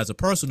give you guys a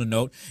personal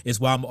note, is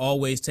why I'm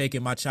always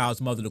taking my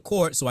child's mother to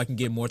court so I can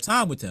get more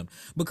time with him,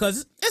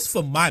 because it's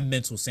for my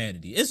mental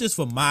sanity. It's just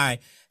for my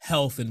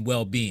health and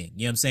well-being.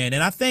 You know what I'm saying?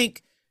 And I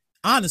think,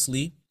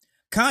 honestly,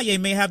 Kanye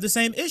may have the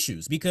same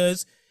issues,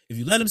 because if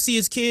you let him see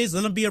his kids,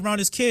 let him be around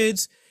his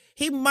kids,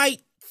 he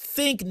might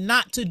think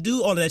not to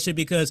do all of that shit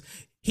because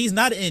he's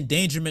not an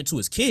endangerment to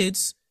his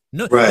kids.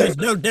 No, right.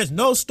 There's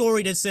no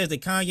story that says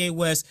that Kanye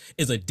West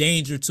is a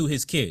danger to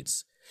his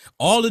kids.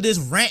 All of this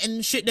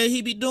ranting shit that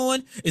he be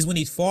doing is when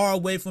he's far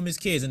away from his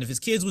kids. And if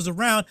his kids was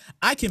around,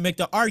 I can make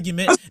the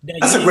argument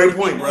that's a great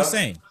point, bro.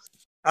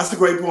 That's a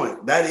great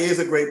point. That is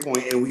a great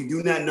point. And we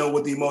do not know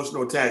what the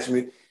emotional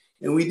attachment.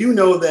 And we do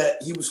know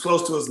that he was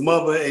close to his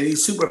mother and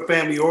he's super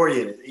family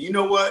oriented. And you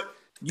know what?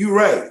 You're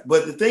right.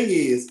 But the thing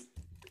is,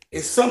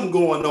 it's something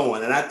going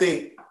on. And I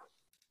think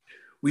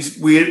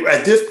we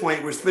at this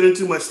point, we're spending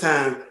too much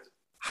time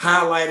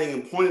highlighting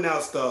and pointing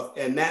out stuff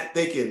and not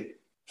thinking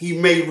he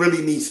may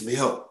really need some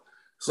help.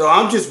 So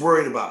I'm just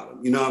worried about him,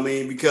 you know what I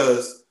mean?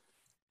 Because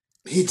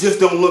he just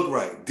don't look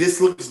right. This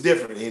looks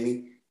different,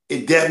 Henny.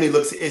 It definitely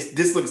looks,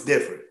 this looks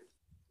different.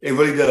 It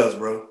really does,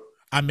 bro.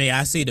 I mean,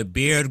 I see the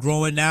beard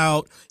growing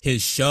out.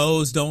 His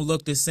shows don't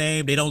look the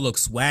same. They don't look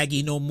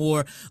swaggy no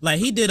more. Like,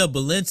 he did a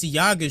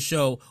Balenciaga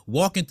show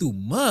walking through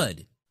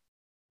mud.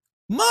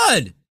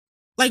 Mud!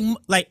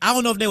 Like I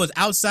don't know if they was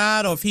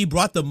outside or if he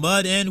brought the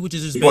mud in, which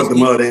is just... He brought the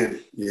mud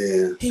in,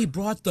 yeah. He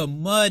brought the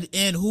mud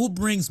in. Who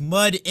brings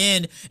mud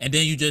in? And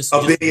then you just...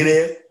 A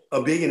billionaire. A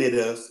billionaire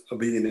does. A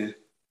billionaire.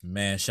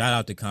 Man, shout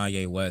out to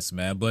Kanye West,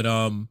 man. But,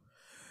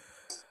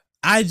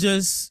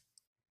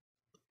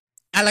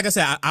 like I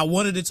said, I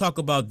wanted to talk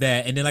about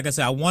that, and then like I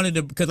said, I wanted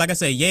to, because like I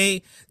said,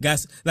 Ye,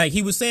 guys, like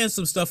he was saying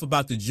some stuff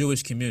about the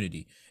Jewish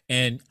community,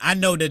 and I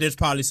know that there's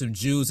probably some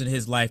Jews in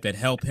his life that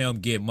help him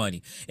get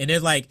money, and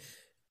there's like,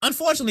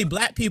 unfortunately,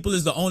 black people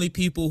is the only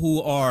people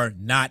who are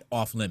not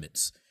off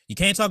limits. You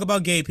can't talk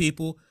about gay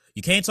people,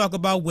 you can't talk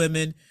about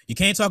women, you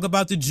can't talk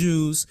about the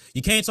Jews,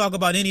 you can't talk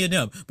about any of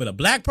them, but a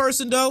black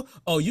person though,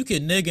 oh, you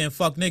can nigga and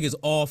fuck niggas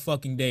all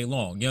fucking day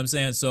long, you know what I'm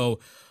saying? So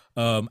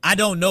I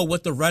don't know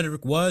what the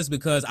rhetoric was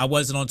because I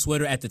wasn't on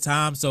Twitter at the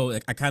time, so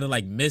I kind of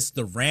like missed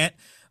the rant.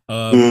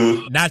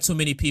 Not too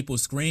many people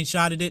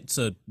screenshotted it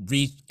to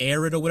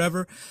re-air it or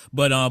whatever.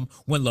 But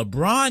when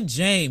LeBron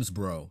James,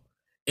 bro,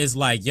 is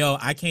like, yo,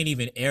 I can't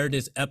even air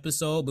this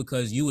episode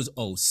because you was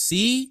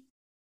OC.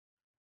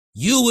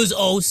 You was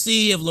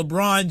OC if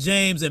LeBron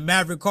James and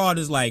Maverick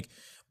Carter's like,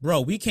 bro,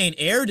 we can't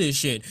air this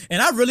shit.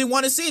 And I really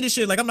want to see this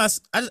shit. Like,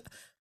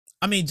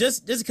 I mean,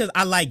 just because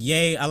I like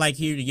Ye, I like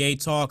hearing Ye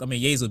talk. I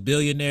mean, Ye's a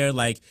billionaire.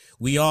 Like,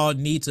 we all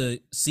need to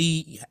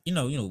see, you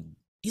know,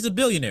 he's a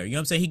billionaire. You know what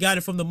I'm saying? He got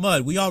it from the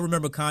mud. We all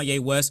remember Kanye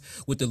West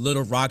with the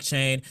little rock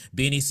chain.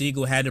 Beanie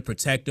Siegel had to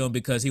protect him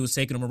because he was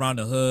taking him around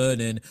the hood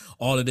and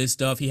all of this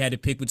stuff. He had to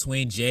pick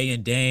between Jay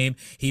and Dame.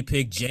 He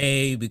picked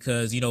Jay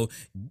because, you know,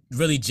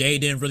 really Jay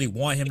didn't really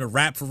want him to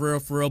rap for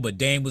real. But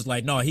Dame was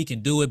like, no, he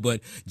can do it. But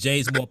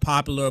Jay's more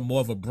popular,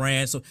 more of a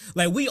brand. So,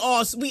 like, we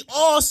all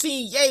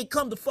seen Ye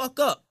come the fuck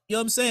up. You know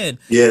what I'm saying?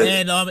 Yeah.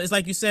 And it's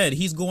like you said,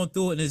 he's going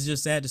through it, and it's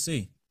just sad to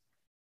see.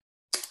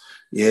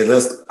 Yeah,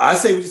 I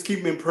say we just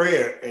keep him in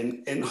prayer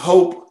and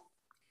hope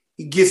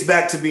he gets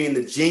back to being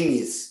the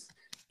genius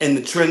and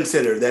the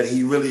trendsetter that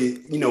he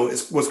really, you know,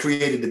 was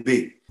created to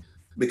be.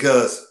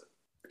 Because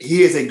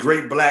he is a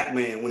great black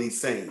man when he's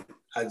sane.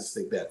 I just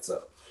think that.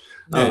 So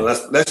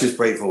let's just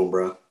pray for him,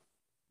 bro.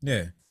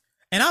 Yeah.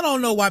 And I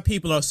don't know why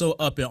people are so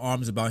up in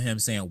arms about him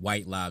saying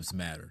white lives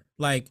matter.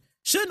 Like,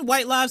 shouldn't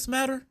white lives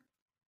matter?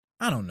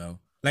 I don't know.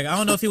 Like, I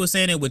don't know if he was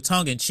saying it with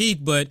tongue in cheek,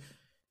 but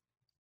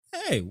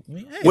hey.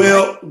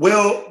 Well,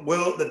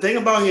 the thing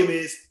about him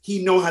is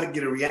he know how to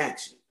get a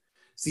reaction.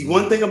 See,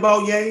 one thing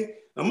about Ye,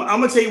 I'm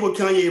gonna tell you what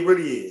Kanye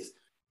really is.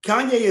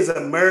 Kanye is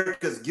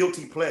America's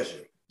guilty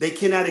pleasure. they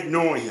cannot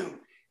ignore him.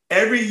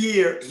 Every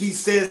year he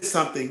says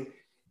something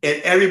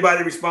and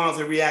everybody responds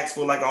and reacts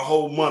for like a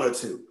whole month or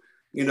two.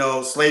 You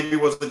know, slavery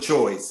was the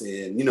choice,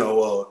 and, you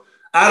know,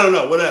 I don't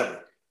know,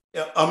 whatever.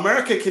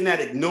 America cannot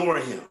ignore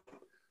him.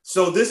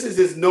 So this is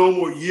his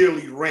normal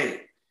yearly rant.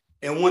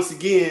 And once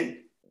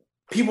again,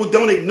 people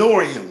don't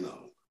ignore him,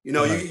 though. You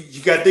know, right.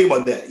 you got to think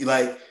about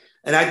that.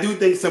 And I do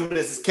think some of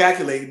this is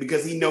calculated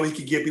because he know he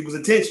can get people's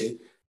attention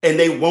and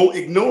they won't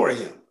ignore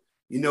him.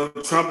 You know,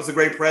 Trump is a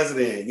great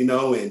president, you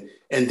know, and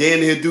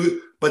then he'll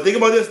do. But think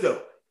about this,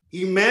 though.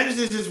 He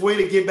manages his way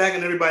to get back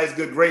in everybody's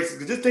good graces.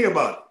 Because just think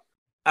about it.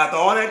 After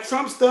all that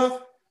Trump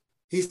stuff,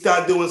 he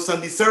started doing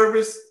Sunday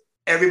service.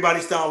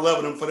 Everybody started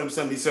loving him for them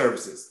Sunday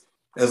services.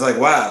 It's like,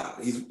 wow,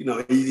 he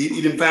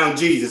didn't found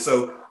Jesus.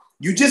 So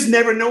you just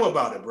never know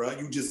about it, bro.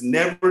 You just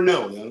never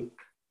know, yo.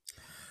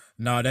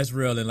 No, that's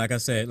real. And like I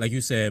said, like you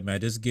said, man,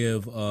 just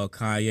give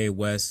Kanye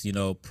West, you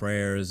know,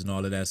 prayers and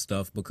all of that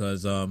stuff,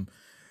 because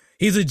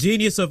he's a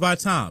genius of our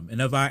time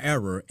and of our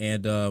era.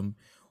 And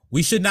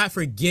we should not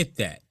forget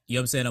that. You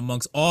know what I'm saying?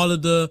 Amongst all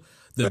of the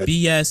right.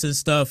 BS and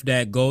stuff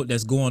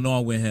that's going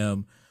on with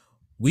him,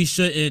 we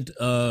shouldn't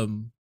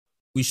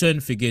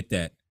forget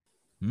that.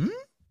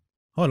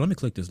 Hold on, let me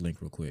click this link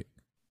real quick.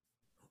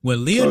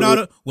 When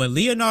Leonardo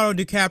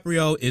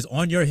DiCaprio is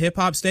on your hip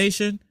hop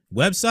station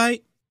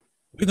website,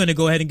 we're gonna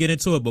go ahead and get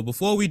into it. But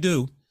before we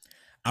do,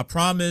 I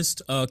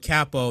promised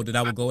Capo that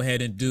I would go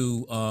ahead and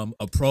do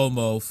a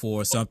promo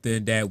for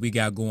something that we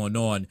got going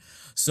on.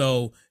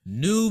 So,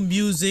 New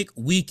Music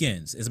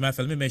Weekends. As a matter of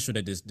fact, let me make sure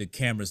that the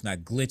camera's not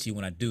glitchy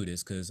when I do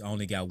this, because I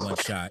only got one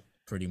shot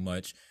pretty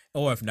much.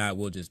 Or if not,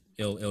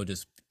 it'll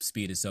just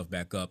speed itself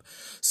back up.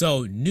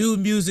 So, New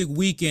Music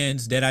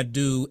Weekends that I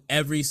do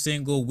every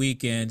single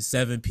weekend,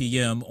 7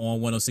 p.m.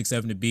 on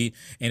 106.7 The Beat,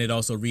 and it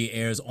also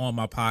re-airs on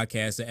my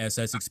podcast, The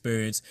SS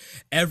Experience.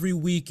 Every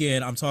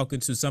weekend, I'm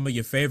talking to some of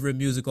your favorite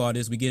music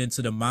artists. We get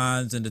into the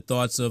minds and the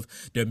thoughts of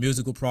their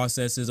musical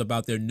processes,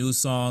 about their new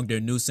song,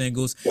 their new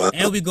singles,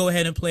 and we go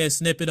ahead and play a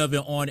snippet of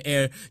it on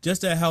air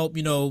just to help,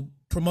 you know,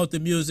 promote the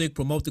music,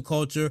 promote the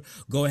culture,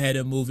 go ahead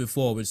and move it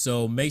forward.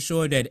 So make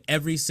sure that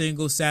every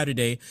single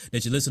Saturday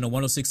that you listen to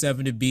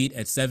 106.7 The Beat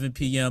at 7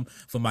 p.m.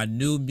 for my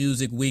New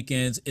Music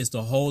Weekends. It's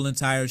the whole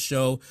entire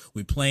show.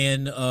 We're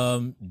playing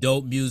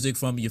dope music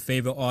from your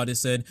favorite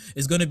artists, and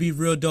it's going to be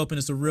real dope, and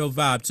it's a real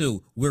vibe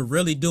too. We're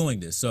really doing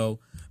this, so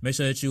make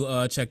sure that you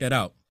check that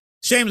out.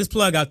 Shameless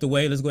plug out the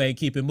way. Let's go ahead and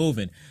keep it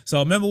moving. So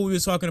remember what we were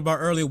talking about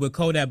earlier with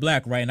Kodak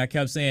Black, right? And I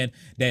kept saying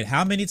that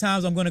how many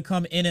times I'm going to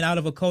come in and out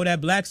of a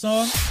Kodak Black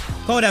song?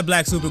 Kodak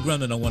Black, Super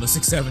Gremlin on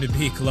 106.7 The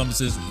Beat,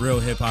 Columbus's real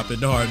hip hop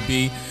and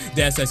R&B.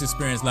 The SS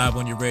Experience live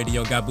on your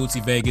radio. Got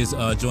Bootsy Vegas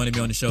joining me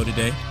on the show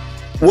today.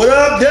 What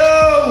up,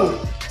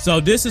 dude?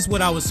 So this is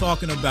what I was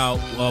talking about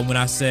when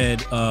I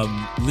said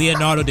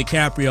Leonardo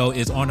DiCaprio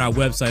is on our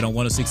website on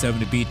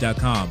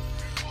 1067thebeat.com.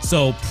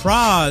 So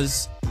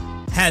Pras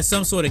has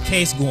some sort of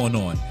case going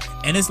on,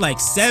 and it's like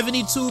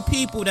 72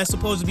 people that's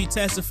supposed to be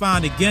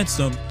testifying against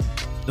him,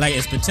 like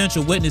as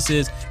potential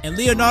witnesses, and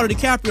Leonardo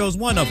DiCaprio is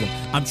one of them.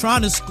 I'm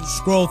trying to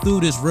scroll through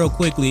this real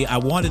quickly. I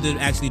wanted to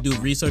actually do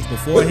research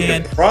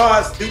beforehand.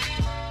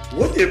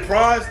 What did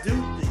Pras do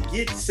to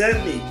get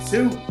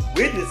 72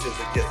 witnesses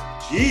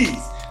against him?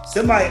 Jeez,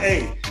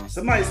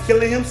 somebody's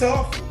killing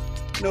himself.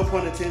 No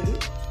pun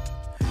intended.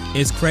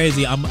 It's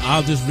crazy.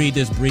 I'll just read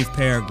this brief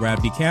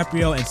paragraph.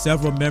 DiCaprio and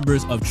several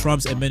members of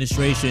Trump's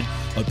administration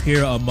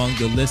appear among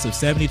the list of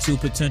 72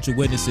 potential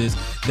witnesses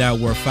that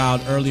were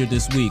filed earlier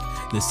this week.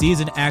 The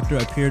seasoned actor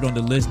appeared on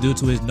the list due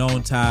to his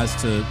known ties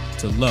to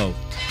Lowe.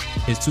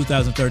 His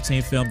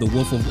 2013 film, The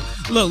Wolf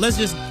of... Look, let's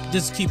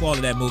just keep all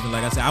of that moving.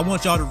 Like I said, I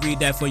want y'all to read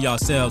that for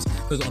yourselves,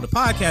 because on the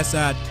podcast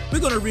side, we're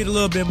going to read a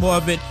little bit more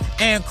of it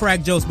and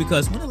crack jokes,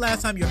 because when the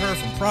last time you heard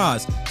from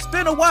Pras? It's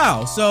been a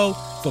while. So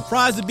for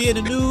Pras to be in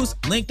the news,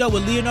 linked up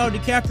with Leonardo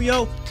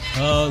DiCaprio,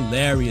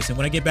 hilarious. And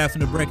when I get back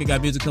from the break, I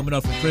got music coming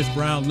up from Chris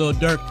Brown, Lil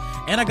Durk,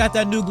 and I got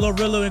that new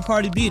Glorilla and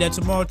Cardi B. That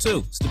tomorrow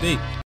too. It's the beat.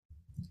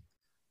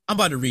 I'm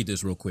about to read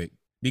this real quick,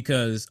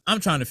 because I'm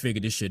trying to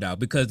figure this shit out,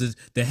 because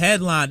the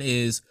headline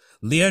is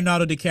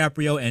Leonardo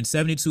DiCaprio and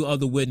 72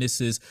 other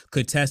witnesses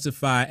could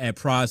testify at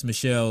Pras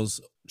Michelle's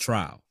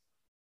trial.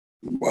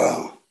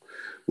 Wow.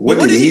 What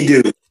did he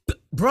do?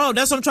 Bro,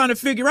 that's what I'm trying to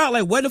figure out.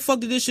 Like, where the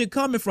fuck did this shit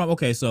coming from?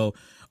 Okay, so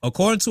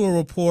according to a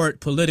report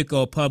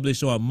Politico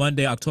published on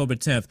Monday, October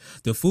 10th,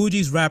 the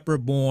Fugees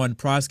rapper-born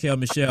Proskel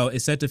Michelle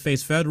is set to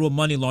face federal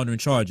money laundering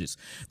charges.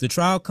 The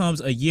trial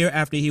comes a year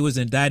after he was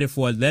indicted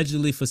for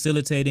allegedly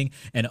facilitating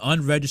an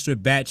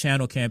unregistered Bat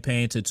Channel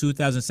campaign to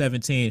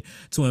 2017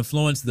 to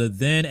influence the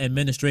then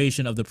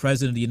administration of the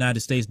President of the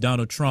United States,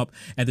 Donald Trump,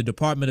 and the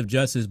Department of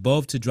Justice,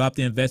 both to drop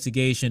the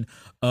investigation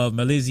of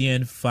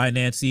Malaysian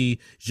financier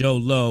Joe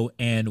Lowe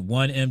and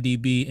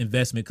 1MDB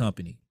investment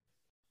company.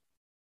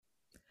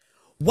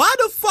 Why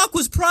the fuck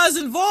was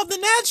Pras involved in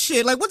that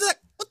shit? Like, what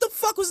the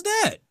fuck was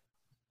that?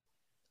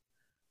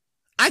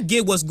 I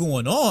get what's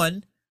going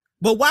on,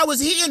 but why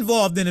was he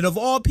involved in it of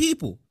all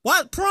people?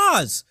 Why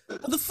Pras?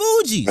 The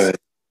Fugees?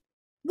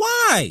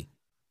 Why?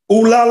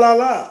 Ooh la la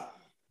la.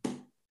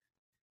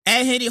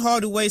 at Henny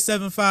Hardaway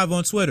 75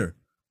 on Twitter.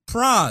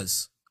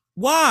 Praz,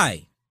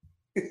 why?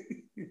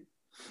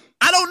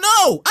 I don't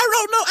know.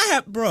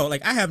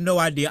 I have no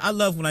idea. I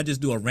love when I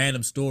just do a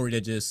random story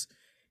that just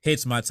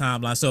hits my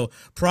timeline. So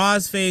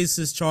Praz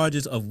faces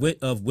charges of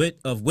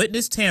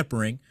witness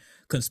tampering,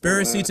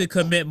 conspiracy to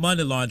commit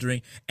money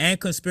laundering, and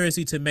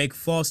conspiracy to make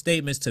false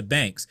statements to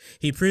banks.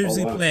 He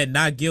previously pled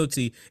not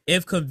guilty.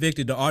 If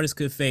convicted, the artist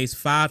could face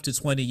 5 to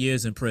 20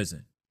 years in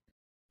prison.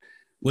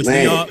 Which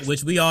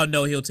we all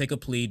know he'll take a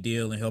plea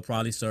deal and he'll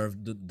probably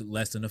serve the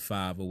less than a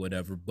 5 or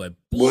whatever. But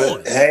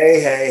boy,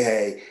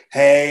 hey,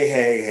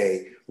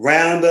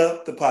 round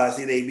up the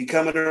posse. They be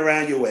coming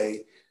around your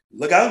way.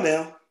 Look out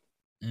now.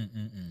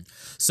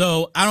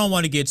 So I don't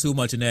want to get too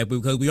much in that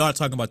because we are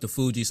talking about the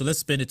Fuji. So let's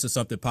spin it to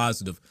something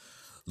positive.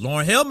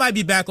 Lauryn Hill might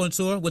be back on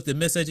tour with the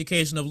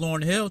Miseducation of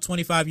Lauryn Hill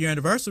 25-year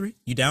anniversary.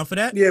 You down for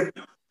that?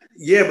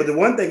 Yeah. But the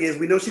one thing is,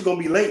 we know she's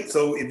gonna be late.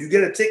 So if you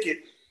get a ticket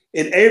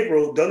in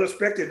April, don't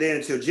expect her there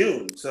until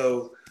June.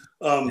 So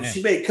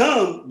she may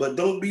come, but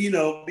don't be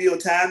on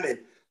time and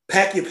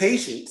pack your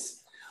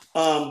patience.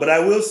 But I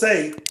will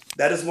say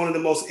that is one of the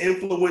most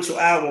influential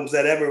albums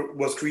that ever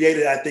was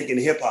created, I think, in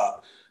hip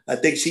hop. I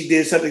think she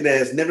did something that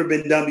has never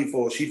been done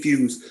before. She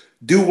fused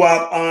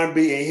doo-wop,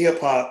 R&B, and hip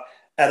hop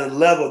at a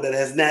level that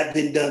has not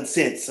been done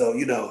since. So,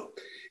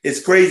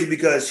 it's crazy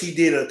because she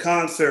did a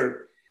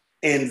concert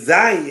and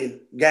Zion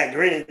got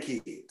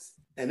grandkids.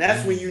 And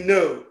that's when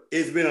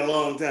it's been a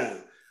long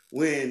time.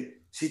 When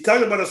she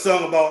talked about a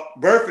song about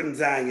birthing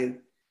Zion,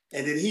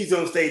 and then he's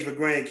on stage with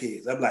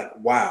grandkids. I'm like,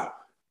 wow,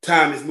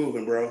 time is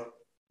moving, bro.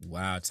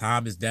 Wow,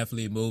 time is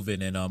definitely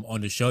moving. And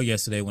on the show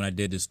yesterday when I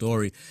did the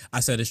story, I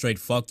said a straight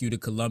fuck you to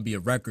Columbia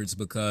Records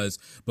because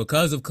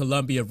of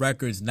Columbia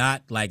Records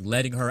not like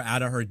letting her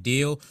out of her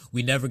deal,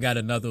 we never got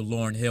another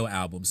Lauryn Hill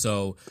album.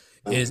 So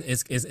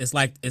it's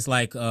like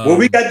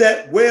we got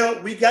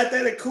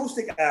that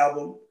acoustic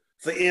album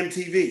for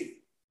MTV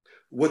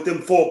with them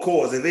 4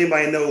 chords. If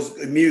anybody knows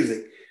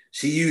music,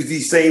 she used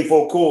these same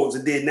 4 chords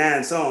and did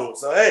 9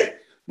 songs. So hey,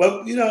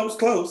 but it was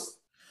close.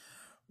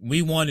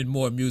 We wanted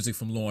more music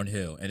from Lauryn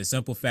Hill, and the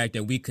simple fact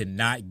that we could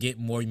not get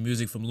more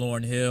music from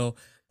Lauryn Hill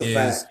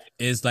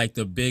is like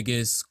the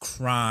biggest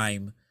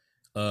crime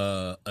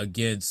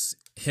against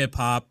hip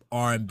hop,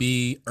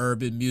 R&B,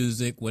 urban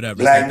music, whatever.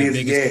 Black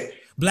music,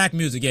 Black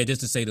music, yeah,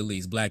 just to say the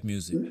least. Black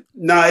music.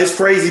 No, it's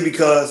crazy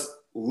because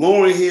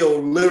Lauryn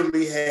Hill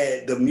literally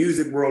had the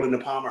music world in the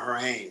palm of her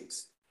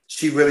hands.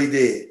 She really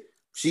did.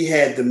 She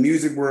had the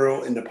music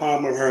world in the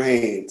palm of her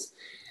hands,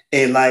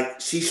 and like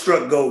she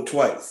struck gold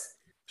twice.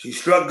 She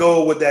struck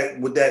gold with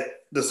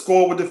the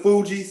score with the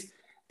Fugees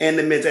and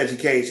the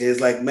Miseducation.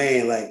 It's like,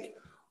 man, like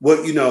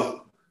what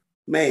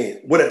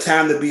a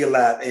time to be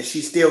alive. And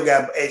she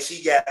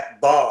got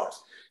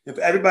bars. If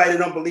everybody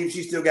don't believe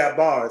she still got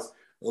bars,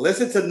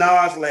 listen to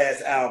Nas'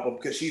 last album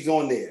because she's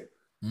on there.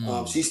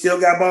 She still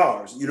got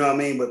bars. You know what I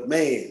mean? But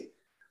man,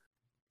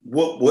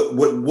 what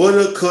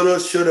woulda, coulda,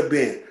 shoulda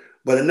been.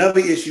 But another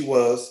issue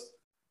was,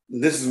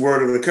 this is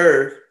word of the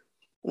curve.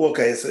 Well,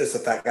 okay, it's a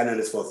fact. I know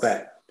this for a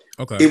fact.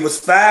 Okay. It was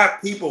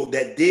 5 people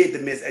that did the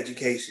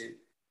Miseducation,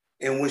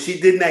 and when she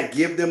did not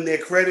give them their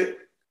credit,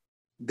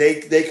 they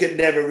could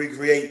never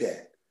recreate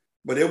that.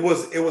 But it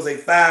was a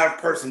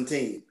 5-person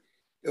team.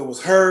 It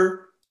was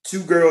her,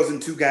 2 girls, and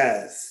 2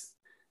 guys,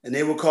 and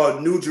they were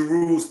called New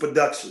Jerusalem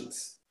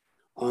Productions,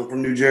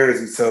 from New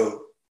Jersey.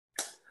 So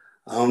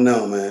I don't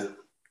know, man.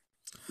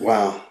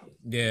 Wow.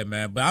 Yeah,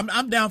 man. But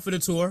I'm down for the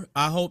tour.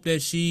 I hope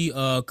that she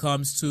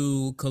comes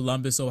to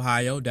Columbus,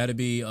 Ohio. That'd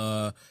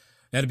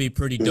be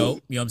pretty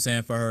dope, you know what I'm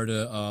saying, for her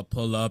to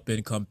pull up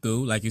and come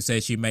through. Like you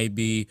said, she may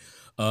be,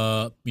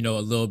 a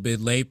little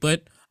bit late,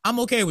 but I'm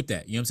okay with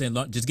that. You know what I'm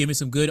saying? Just give me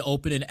some good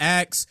opening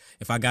acts.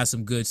 If I got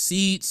some good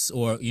seats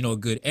or, a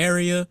good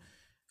area,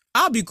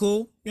 I'll be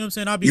cool. You know what I'm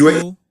saying? I'll be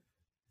cool.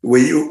 Were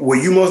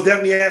you most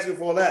definitely asking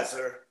for that,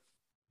 sir?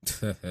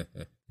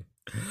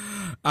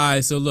 All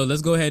right, so look,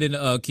 let's go ahead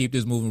and keep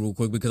this moving real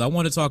quick because I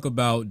want to talk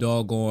about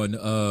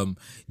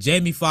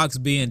Jamie Foxx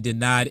being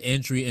denied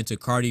entry into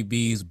Cardi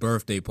B's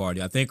birthday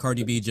party. I think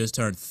Cardi B just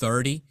turned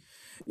 30.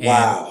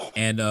 Wow.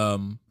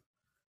 And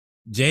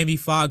Jamie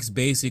Foxx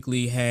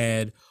basically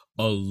had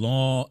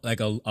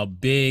a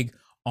big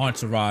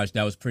entourage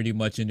that was pretty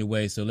much in the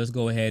way. So let's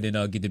go ahead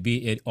and get the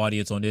B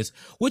audience on this,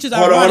 which is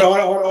hold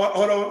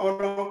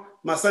on.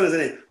 My son is in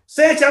it.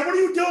 Sanchez, what are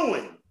you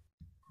doing?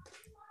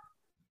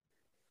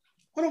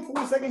 Hold on for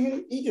 1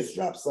 second. He just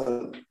dropped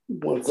something.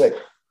 1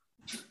 second.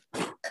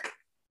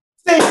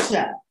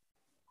 Sanchez,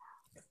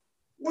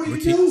 what are you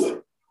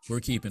doing? We're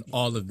keeping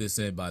all of this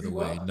in, by the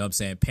way. You know what I'm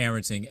saying?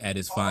 Parenting at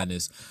its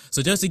finest.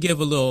 So just to give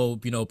a little,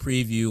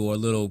 preview or a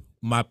little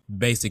my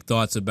basic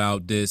thoughts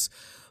about this,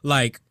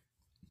 like,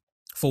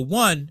 for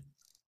one,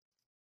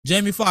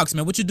 Jamie Foxx,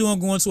 man, what you doing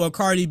going to a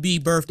Cardi B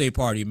birthday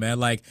party, man?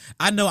 Like,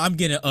 I know I'm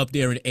getting up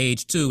there in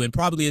age too, and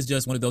probably it's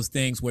just one of those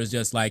things where it's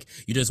just like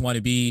you just want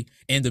to be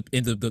in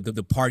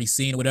the party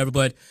scene or whatever.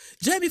 But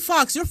Jamie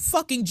Foxx, you're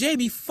fucking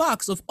Jamie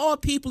Foxx of all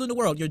people in the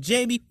world. You're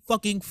Jamie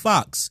fucking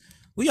Foxx.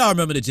 We all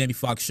remember the Jamie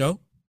Foxx show.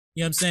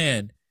 You know what I'm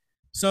saying?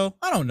 So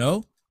I don't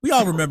know. We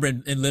all remember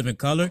in Living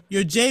Color.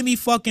 You're Jamie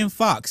fucking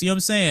Foxx. You know what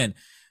I'm saying?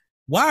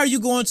 Why are you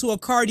going to a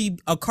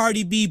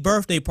Cardi B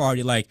birthday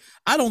party? Like,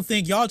 I don't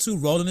think y'all two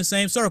roll in the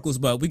same circles,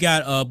 but we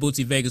got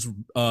Bootsy Vegas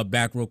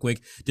back real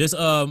quick. Just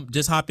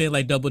hop in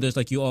like double dutch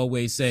like you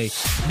always say.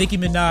 Nicki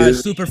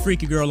Minaj, Super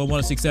Freaky Girl on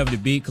 106.7 The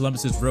Beat,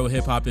 Columbus's real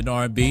hip hop and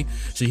R&B.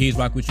 Shahid's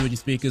rock with you and your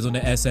speakers on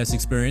the SS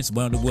Experience.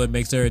 One on the Wood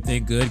makes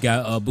everything good.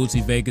 Got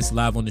Bootsy Vegas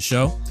live on the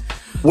show.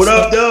 What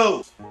up,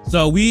 though?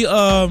 So we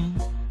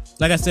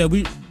like I said,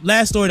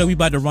 last story that we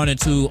about to run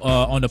into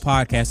on the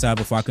podcast side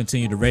before I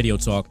continue the radio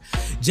talk.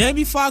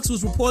 Jamie Foxx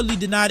was reportedly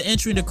denied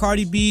entry to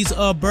Cardi B's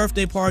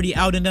birthday party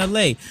out in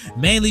LA,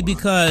 mainly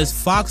because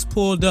Fox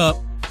pulled up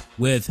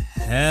with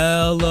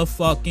hella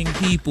fucking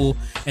people.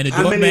 And the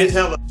How many is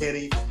hella,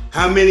 Kenny?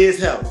 How many is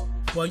hella?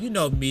 Well, you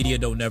know, media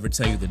don't never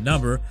tell you the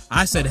number.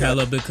 I said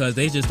hella because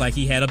they just like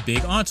he had a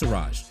big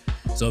entourage.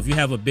 So if you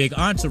have a big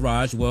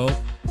entourage, well,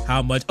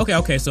 how much?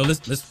 Okay. So let's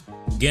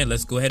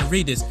go ahead and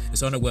read this.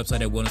 It's on our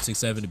website at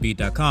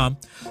 1067thebeat.com.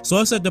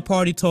 Source at the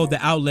party told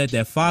the outlet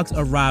that Fox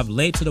arrived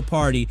late to the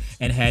party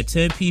and had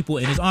 10 people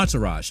in his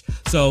entourage.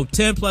 So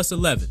 10 plus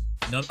 11.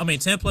 No, I mean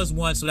 10 plus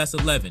 1, so that's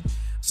 11.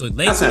 So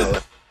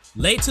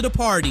late to the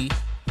party,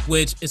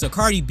 which is a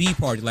Cardi B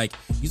party. Like,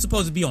 you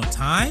supposed to be on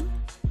time?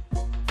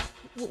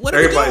 What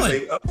are you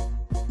doing?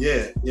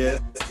 Yeah,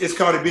 it's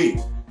Cardi B.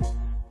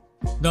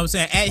 You know what I'm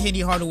saying? At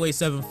Henny Hardaway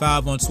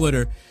 75 on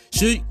Twitter.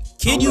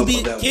 Can you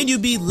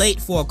be late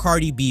for a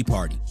Cardi B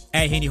party?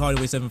 At Henny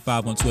Hardaway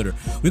 75 on Twitter.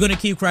 We're gonna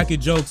keep cracking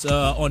jokes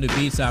on the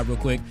beat side real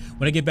quick.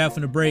 When I get back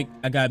from the break,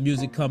 I got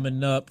music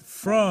coming up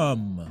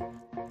from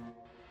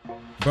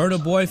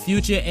Burna Boy,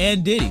 Future,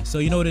 and Diddy. So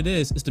you know what it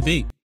is. It's the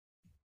beat.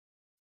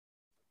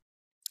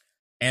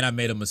 And I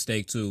made a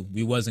mistake too.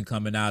 We wasn't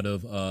coming out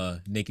of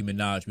Nicki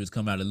Minaj. We was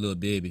coming out of Lil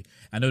Baby.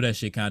 I know that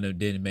shit kind of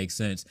didn't make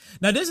sense.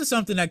 Now, this is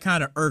something that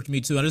kind of irked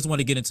me too. I just want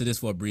to get into this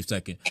for a brief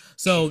second.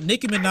 So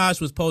Nicki Minaj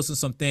was posting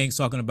some things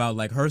talking about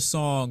like her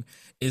song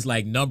is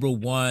like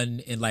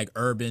 #1 in like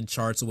urban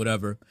charts or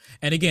whatever.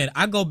 And again,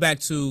 I go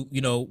back to,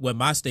 you know, what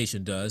my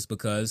station does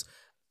because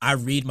I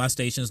read my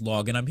station's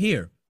log and I'm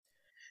here.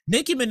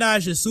 Nicki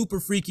Minaj's Super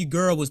Freaky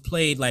Girl was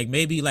played like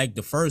maybe like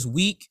the first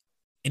week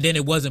and then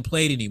it wasn't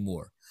played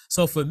anymore.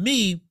 So for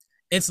me,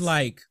 it's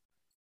like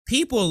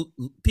people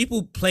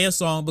play a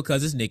song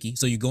because it's Nicki,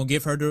 so you're going to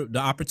give her the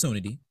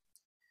opportunity.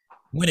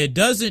 When it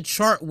doesn't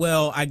chart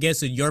well, I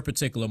guess in your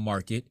particular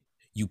market,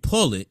 you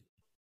pull it.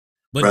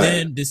 But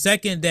then the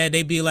second that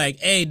they be like,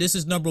 hey, this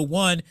is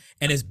 #1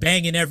 and it's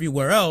banging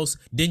everywhere else,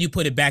 then you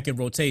put it back in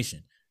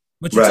rotation.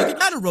 But you took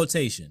it out of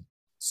rotation.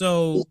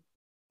 So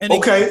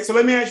okay, so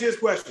let me ask you this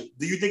question.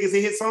 Do you think it's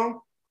a hit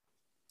song?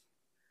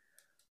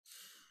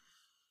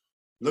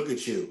 Look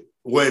at you.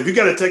 Well, if you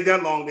got to take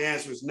that long, the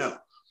answer is no.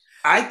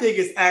 I think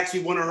it's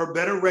actually one of her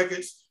better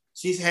records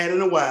she's had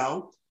in a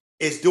while.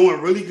 It's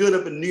doing really good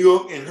up in New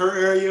York in her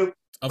area,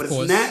 but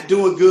it's not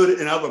doing good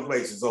in other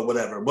places or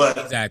whatever. But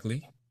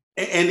exactly.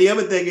 And the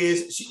other thing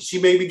is she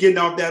may be getting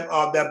off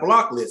that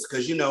block list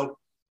because, you know,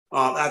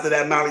 after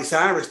that Miley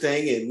Cyrus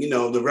thing and, you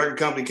know, the record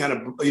company kind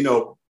of, you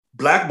know,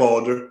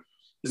 blackballed her.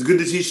 It's good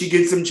to see she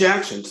gets some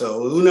traction.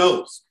 So who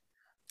knows?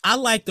 I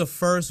like the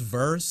first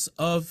verse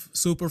of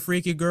Super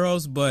Freaky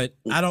Girls, but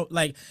I don't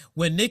like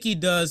when Nicki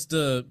does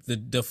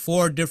the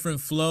 4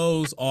 different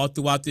flows all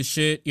throughout the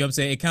shit. You know what I'm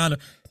saying?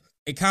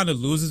 It kind of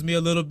loses me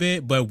a little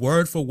bit, but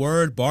word for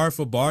word, bar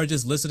for bar,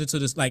 just listening to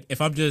this, like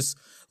if I'm just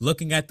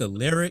looking at the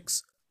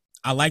lyrics,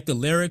 I like the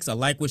lyrics. I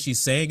like what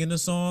she's saying in the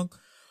song.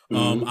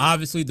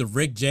 Obviously the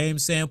Rick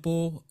James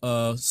sample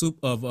of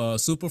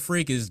Super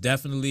Freak is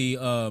definitely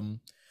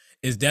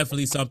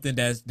something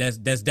that's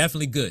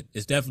definitely good.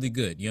 It's definitely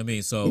good. You know what I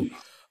mean? So,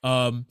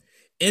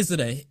 is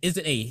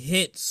it a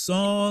hit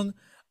song?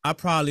 I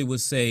probably would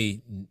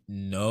say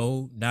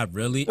no, not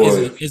really.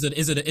 Is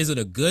it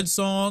a good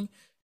song?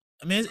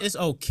 I mean, it's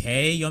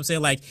okay. You know what I'm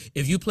saying? Like,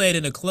 if you play it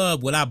in a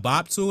club, would I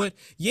bop to it?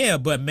 Yeah,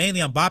 but mainly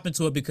I'm bopping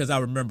to it because I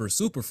remember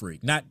Super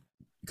Freak, not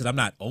because I'm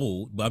not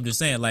old, but I'm just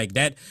saying like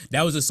that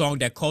was a song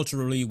that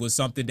culturally was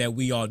something that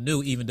we all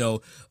knew, even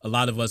though a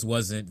lot of us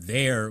wasn't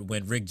there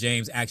when Rick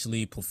James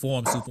actually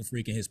performed Super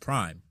Freak in his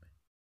prime.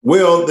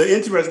 Well, the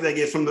interesting thing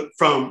is from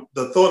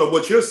the thought of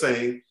what you're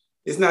saying,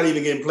 it's not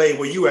even getting played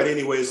where you at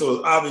anyway,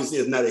 so obviously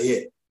it's not a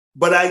hit.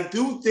 But I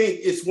do think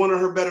it's one of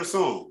her better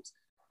songs.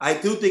 I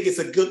do think it's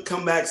a good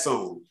comeback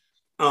song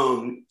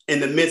in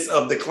the midst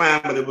of the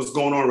climate that was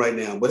going on right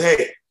now. But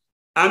hey,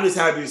 I'm just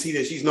happy to see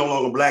that she's no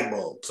longer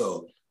blackballed.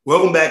 So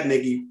welcome back,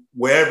 Nicki,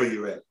 wherever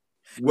you're at.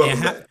 Welcome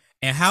back.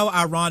 And how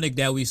ironic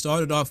that we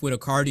started off with a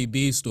Cardi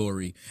B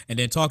story and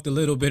then talked a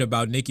little bit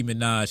about Nicki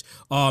Minaj.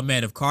 Oh,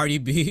 man, if Cardi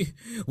B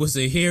was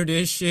to hear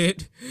this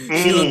shit,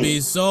 she would be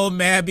so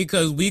mad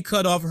because we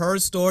cut off her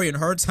story and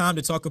her time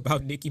to talk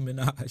about Nicki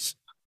Minaj.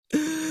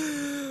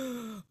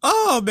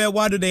 Oh, man,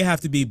 why do they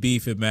have to be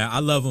beefing, man? I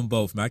love them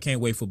both, man. I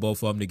can't wait for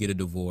both of them to get a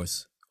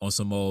divorce on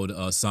some old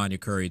Sonya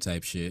Curry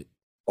type shit.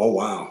 Oh,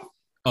 wow.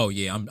 Oh,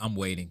 yeah, I'm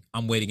waiting.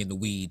 I'm waiting in the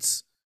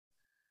weeds.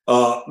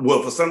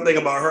 Well, for something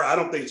about her, I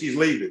don't think she's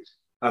leaving.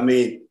 I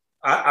mean,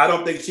 I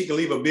don't think she can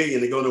leave $1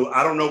 billion to go to.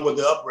 I don't know what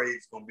the upgrade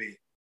is going to be.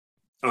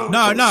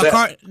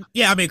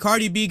 I mean,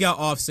 Cardi B got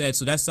Offset,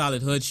 so that's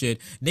solid hood shit.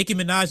 Nicki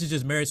Minaj is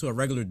just married to a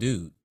regular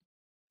dude.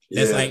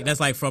 That's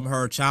like from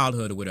her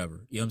childhood or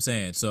whatever. You know what I'm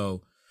saying?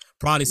 So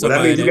probably somebody.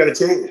 Well, that means you got a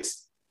chance.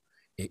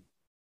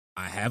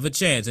 I have a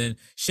chance, and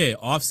shit.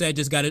 Offset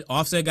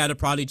got to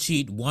probably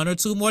cheat 1 or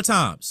 2 more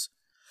times.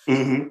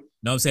 Mm-hmm. Know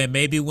what I'm saying?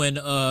 Maybe when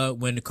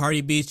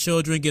Cardi B's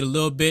children get a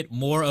little bit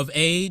more of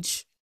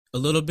age, a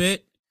little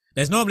bit.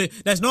 That's normally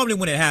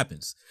when it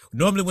happens.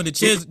 Normally when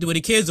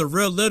the kids are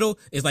real little,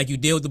 it's like you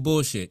deal with the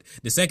bullshit.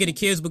 The second the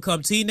kids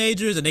become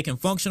teenagers and they can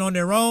function on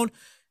their own,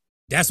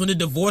 that's when the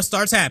divorce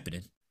starts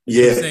happening.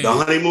 Yeah, the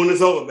honeymoon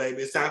is over,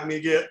 baby. It's time for me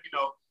to get,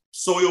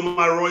 soil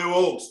my royal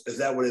oats. Is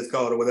that what it's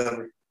called or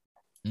whatever?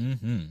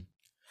 Mm-hmm.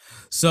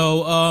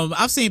 So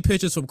I've seen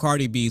pictures from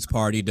Cardi B's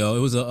party though. It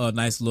was a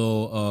nice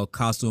little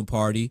costume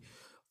party.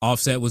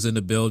 Offset was in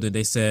the building.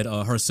 They said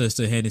her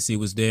sister Hennessy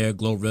was there,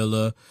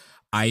 Glorilla,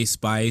 Ice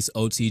Spice,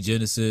 OT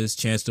Genesis,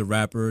 Chance the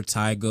Rapper,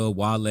 Tyga,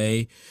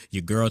 Wale,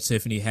 your girl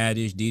Tiffany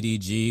Haddish,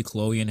 DDG,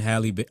 Chloe and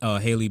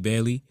Haley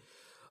Bailey,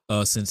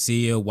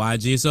 Sincere,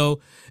 YG. So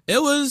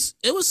it was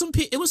some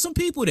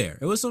people there.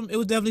 It was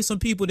definitely some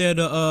people there.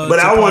 But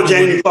I want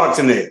Jamie Foxx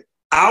in there.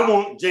 I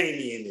want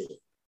Jamie in there.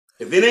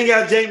 If it ain't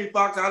got Jamie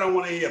Foxx, I don't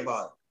want to hear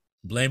about it.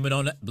 Blame it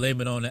on the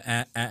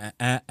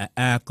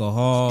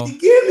alcohol.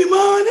 Give me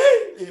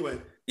money. Anyway.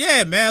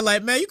 Yeah, man.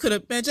 Like, man,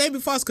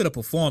 Jamie Foxx could have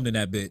performed in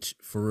that bitch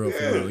for real,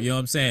 for real. You know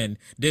what I'm saying?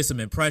 Did some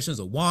impressions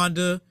of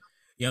Wanda. You know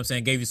what I'm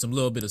saying? Gave you some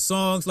little bit of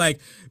songs. Like,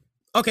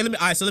 okay, let me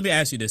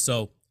ask you this.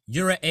 So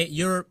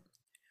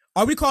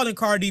are we calling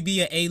Cardi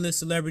B an A-list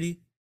celebrity?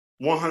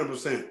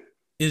 100%.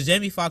 Is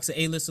Jamie Foxx an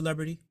A-list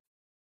celebrity?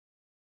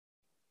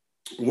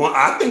 Well,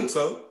 I think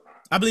so.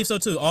 I believe so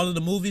too. All of the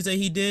movies that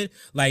he did,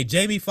 like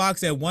Jamie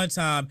Foxx at one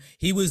time,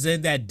 he was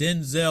in that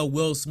Denzel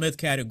Will Smith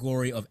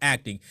category of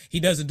acting. He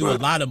doesn't do a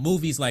lot of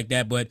movies like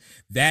that, but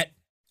that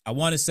I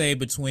want to say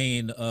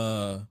between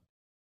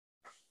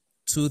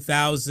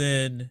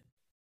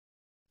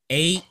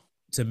 2008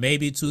 to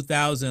maybe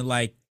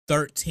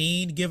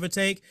 2013, give or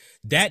take.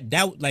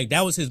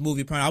 That was his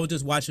movie prime. I was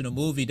just watching a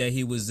movie that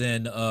he was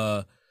in,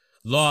 Law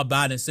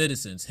Abiding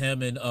Citizens.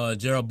 Him and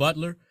Gerald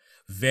Butler.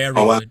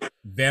 Good,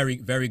 very,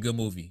 very good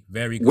movie.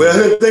 Very good.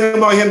 Well, the thing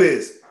about him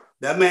is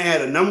that man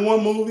had a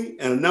 #1 movie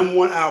and a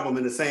 #1 album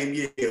in the same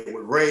year with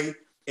Ray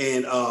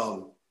and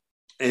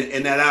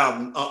that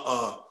album,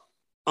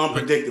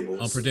 Unpredictable.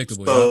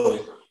 Unpredictable.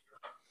 So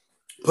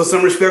put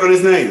some respect on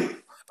his name.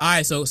 All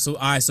right, so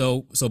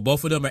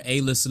both of them are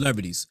A-list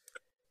celebrities.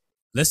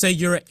 Let's say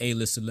you're an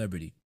A-list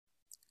celebrity.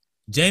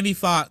 Jamie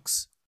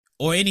Foxx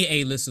or any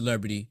A-list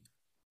celebrity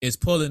is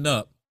pulling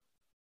up.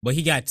 But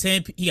he got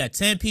 10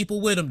 people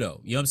with him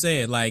though. You know what I'm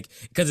saying? Like,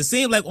 because it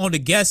seemed like on the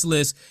guest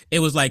list, it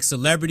was like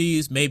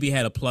celebrities maybe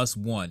had a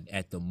 +1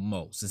 at the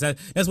most.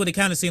 That's what it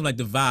kind of seemed like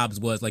the vibes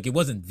was. Like, it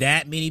wasn't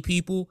that many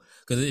people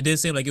because it didn't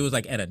seem like it was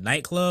like at a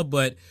nightclub.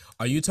 But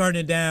are you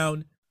turning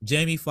down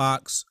Jamie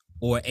Foxx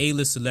or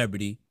A-list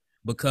celebrity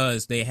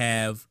because they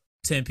have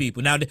 10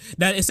 people? Now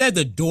it said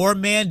the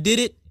doorman did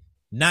it,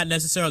 not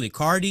necessarily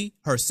Cardi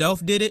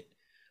herself did it,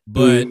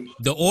 but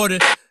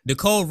the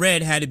code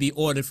red had to be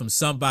ordered from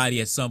somebody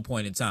at some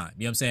point in time.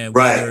 You know what I'm saying?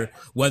 Right.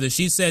 Whether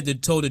she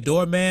said told the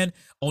doorman,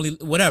 only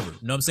whatever. You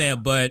know what I'm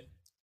saying? But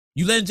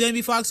you letting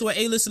Jamie Foxx or an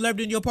A-list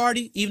celebrity in your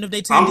party, even if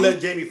they tell I'm letting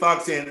Jamie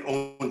Foxx in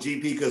on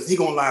GP because he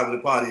gonna liven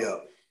the party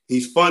up.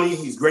 He's funny.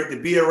 He's great to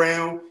be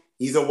around.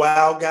 He's a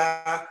wild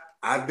guy.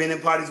 I've been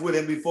in parties with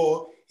him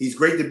before. He's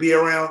great to be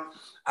around.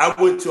 I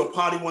went to a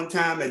party one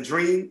time at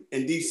Dream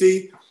in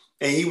DC,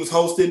 and he was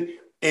hosting,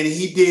 and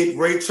he did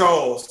Ray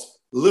Charles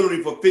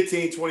literally for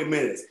 15, 20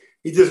 minutes.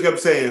 He just kept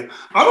saying,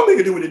 I don't think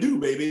I do what to do,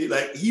 baby.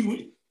 Like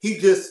he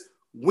just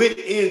went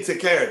into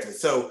character.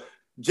 So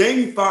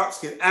Jamie Foxx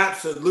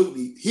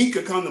he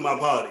could come to my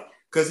party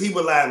because he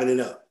would liven it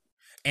up.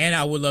 And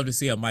I would love to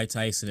see a Mike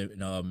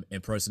Tyson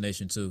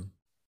impersonation too.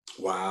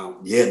 Wow.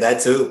 Yeah,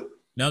 that too.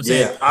 You know what I'm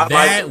saying?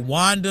 That, like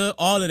Wanda,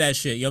 all of that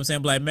shit. You know what I'm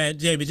saying? Like, man,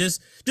 Jamie,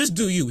 just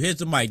do you. Here's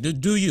the mic.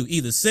 Do you.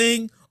 Either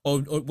sing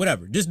or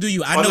whatever. Just do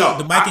you. I know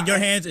the mic in your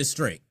hands is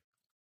straight.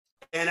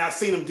 And I've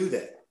seen him do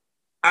that.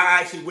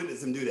 I actually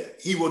witnessed him do that.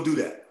 He will do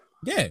that.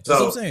 Yeah, that's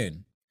what I'm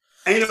saying.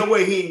 Ain't no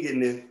way he ain't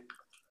getting in.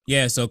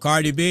 Yeah, so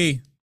Cardi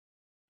B,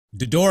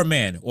 the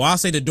doorman. Well, I'll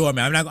say the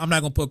doorman. I'm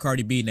not gonna put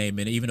Cardi B name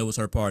in it, even though it was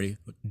her party.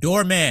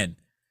 Doorman.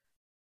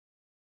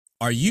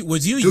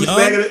 Was you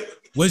young?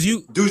 Was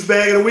you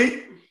douchebag of the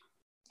week?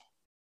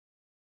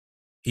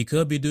 He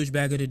could be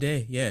douchebag of the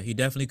day. Yeah, he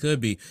definitely could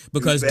be.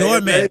 Because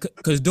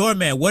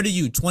doorman, what are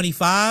you,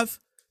 25,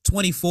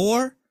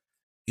 24?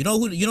 You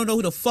don't know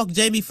who the fuck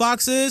Jamie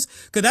Foxx is?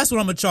 Because that's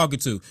what I'm going to chalk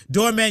it to.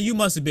 Doorman, you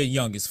must have been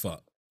young as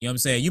fuck. You know what I'm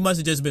saying? You must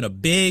have just been a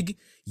big,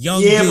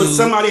 young dude. Yeah, but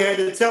somebody had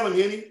to tell him,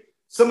 Henny.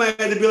 Somebody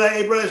had to be like,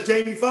 hey, bro, it's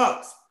Jamie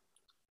Foxx.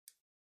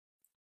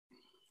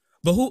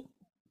 But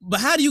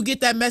how do you get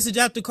that message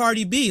out to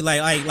Cardi B?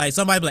 Like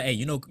somebody be like, hey,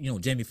 you know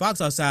Jamie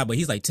Foxx outside, but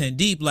he's like 10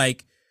 deep.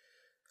 Like,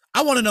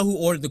 I want to know who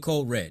ordered the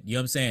Code Red. You know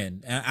what I'm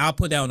saying? I'll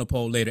put that on the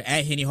poll later.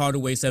 At Henny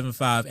Hardaway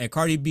 75 at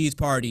Cardi B's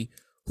party,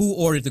 who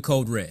ordered the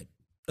Code Red?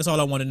 That's all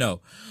I want to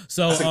know.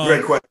 So that's a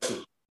great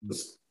question.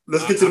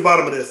 Let's get to the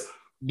bottom of this.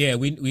 Yeah,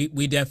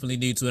 we definitely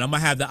need to. And I'm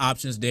gonna have the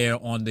options there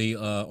on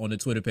the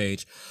Twitter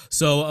page.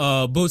 So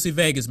Boosie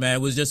Vegas, man,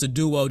 it was just a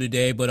duo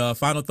today, but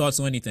final thoughts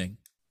on anything?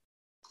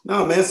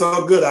 No, man, it's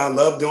all good. I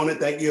love doing it.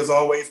 Thank you as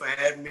always for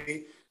having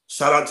me.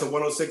 Shout out to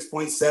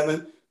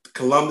 106.7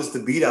 Columbus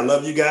The Beat. I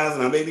love you guys,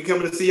 and I may be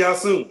coming to see y'all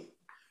soon.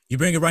 You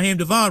bringing Raheem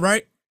DeVaughn,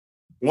 right?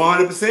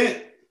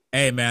 100%.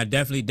 Hey, man, I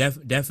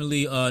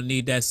definitely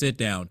need that sit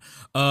down.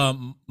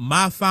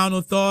 My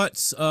final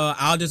thoughts,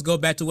 I'll just go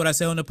back to what I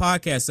said on the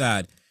podcast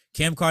side.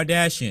 Kim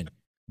Kardashian,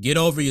 get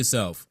over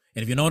yourself.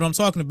 And if you know what I'm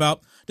talking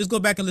about, just go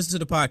back and listen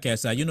to the podcast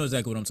side. You know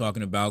exactly what I'm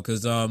talking about.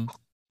 Because,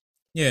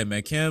 yeah,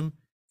 man, Kim,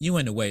 you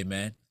in the way,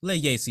 man. Let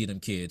Ye see them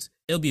kids.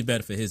 It'll be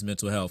better for his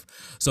mental health.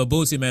 So,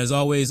 Boosie, man, as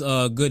always,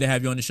 good to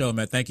have you on the show,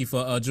 man. Thank you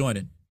for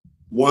joining.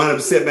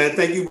 100%, man.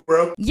 Thank you,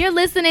 bro. You're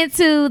listening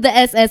to the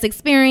SS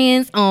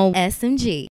Experience on SMG.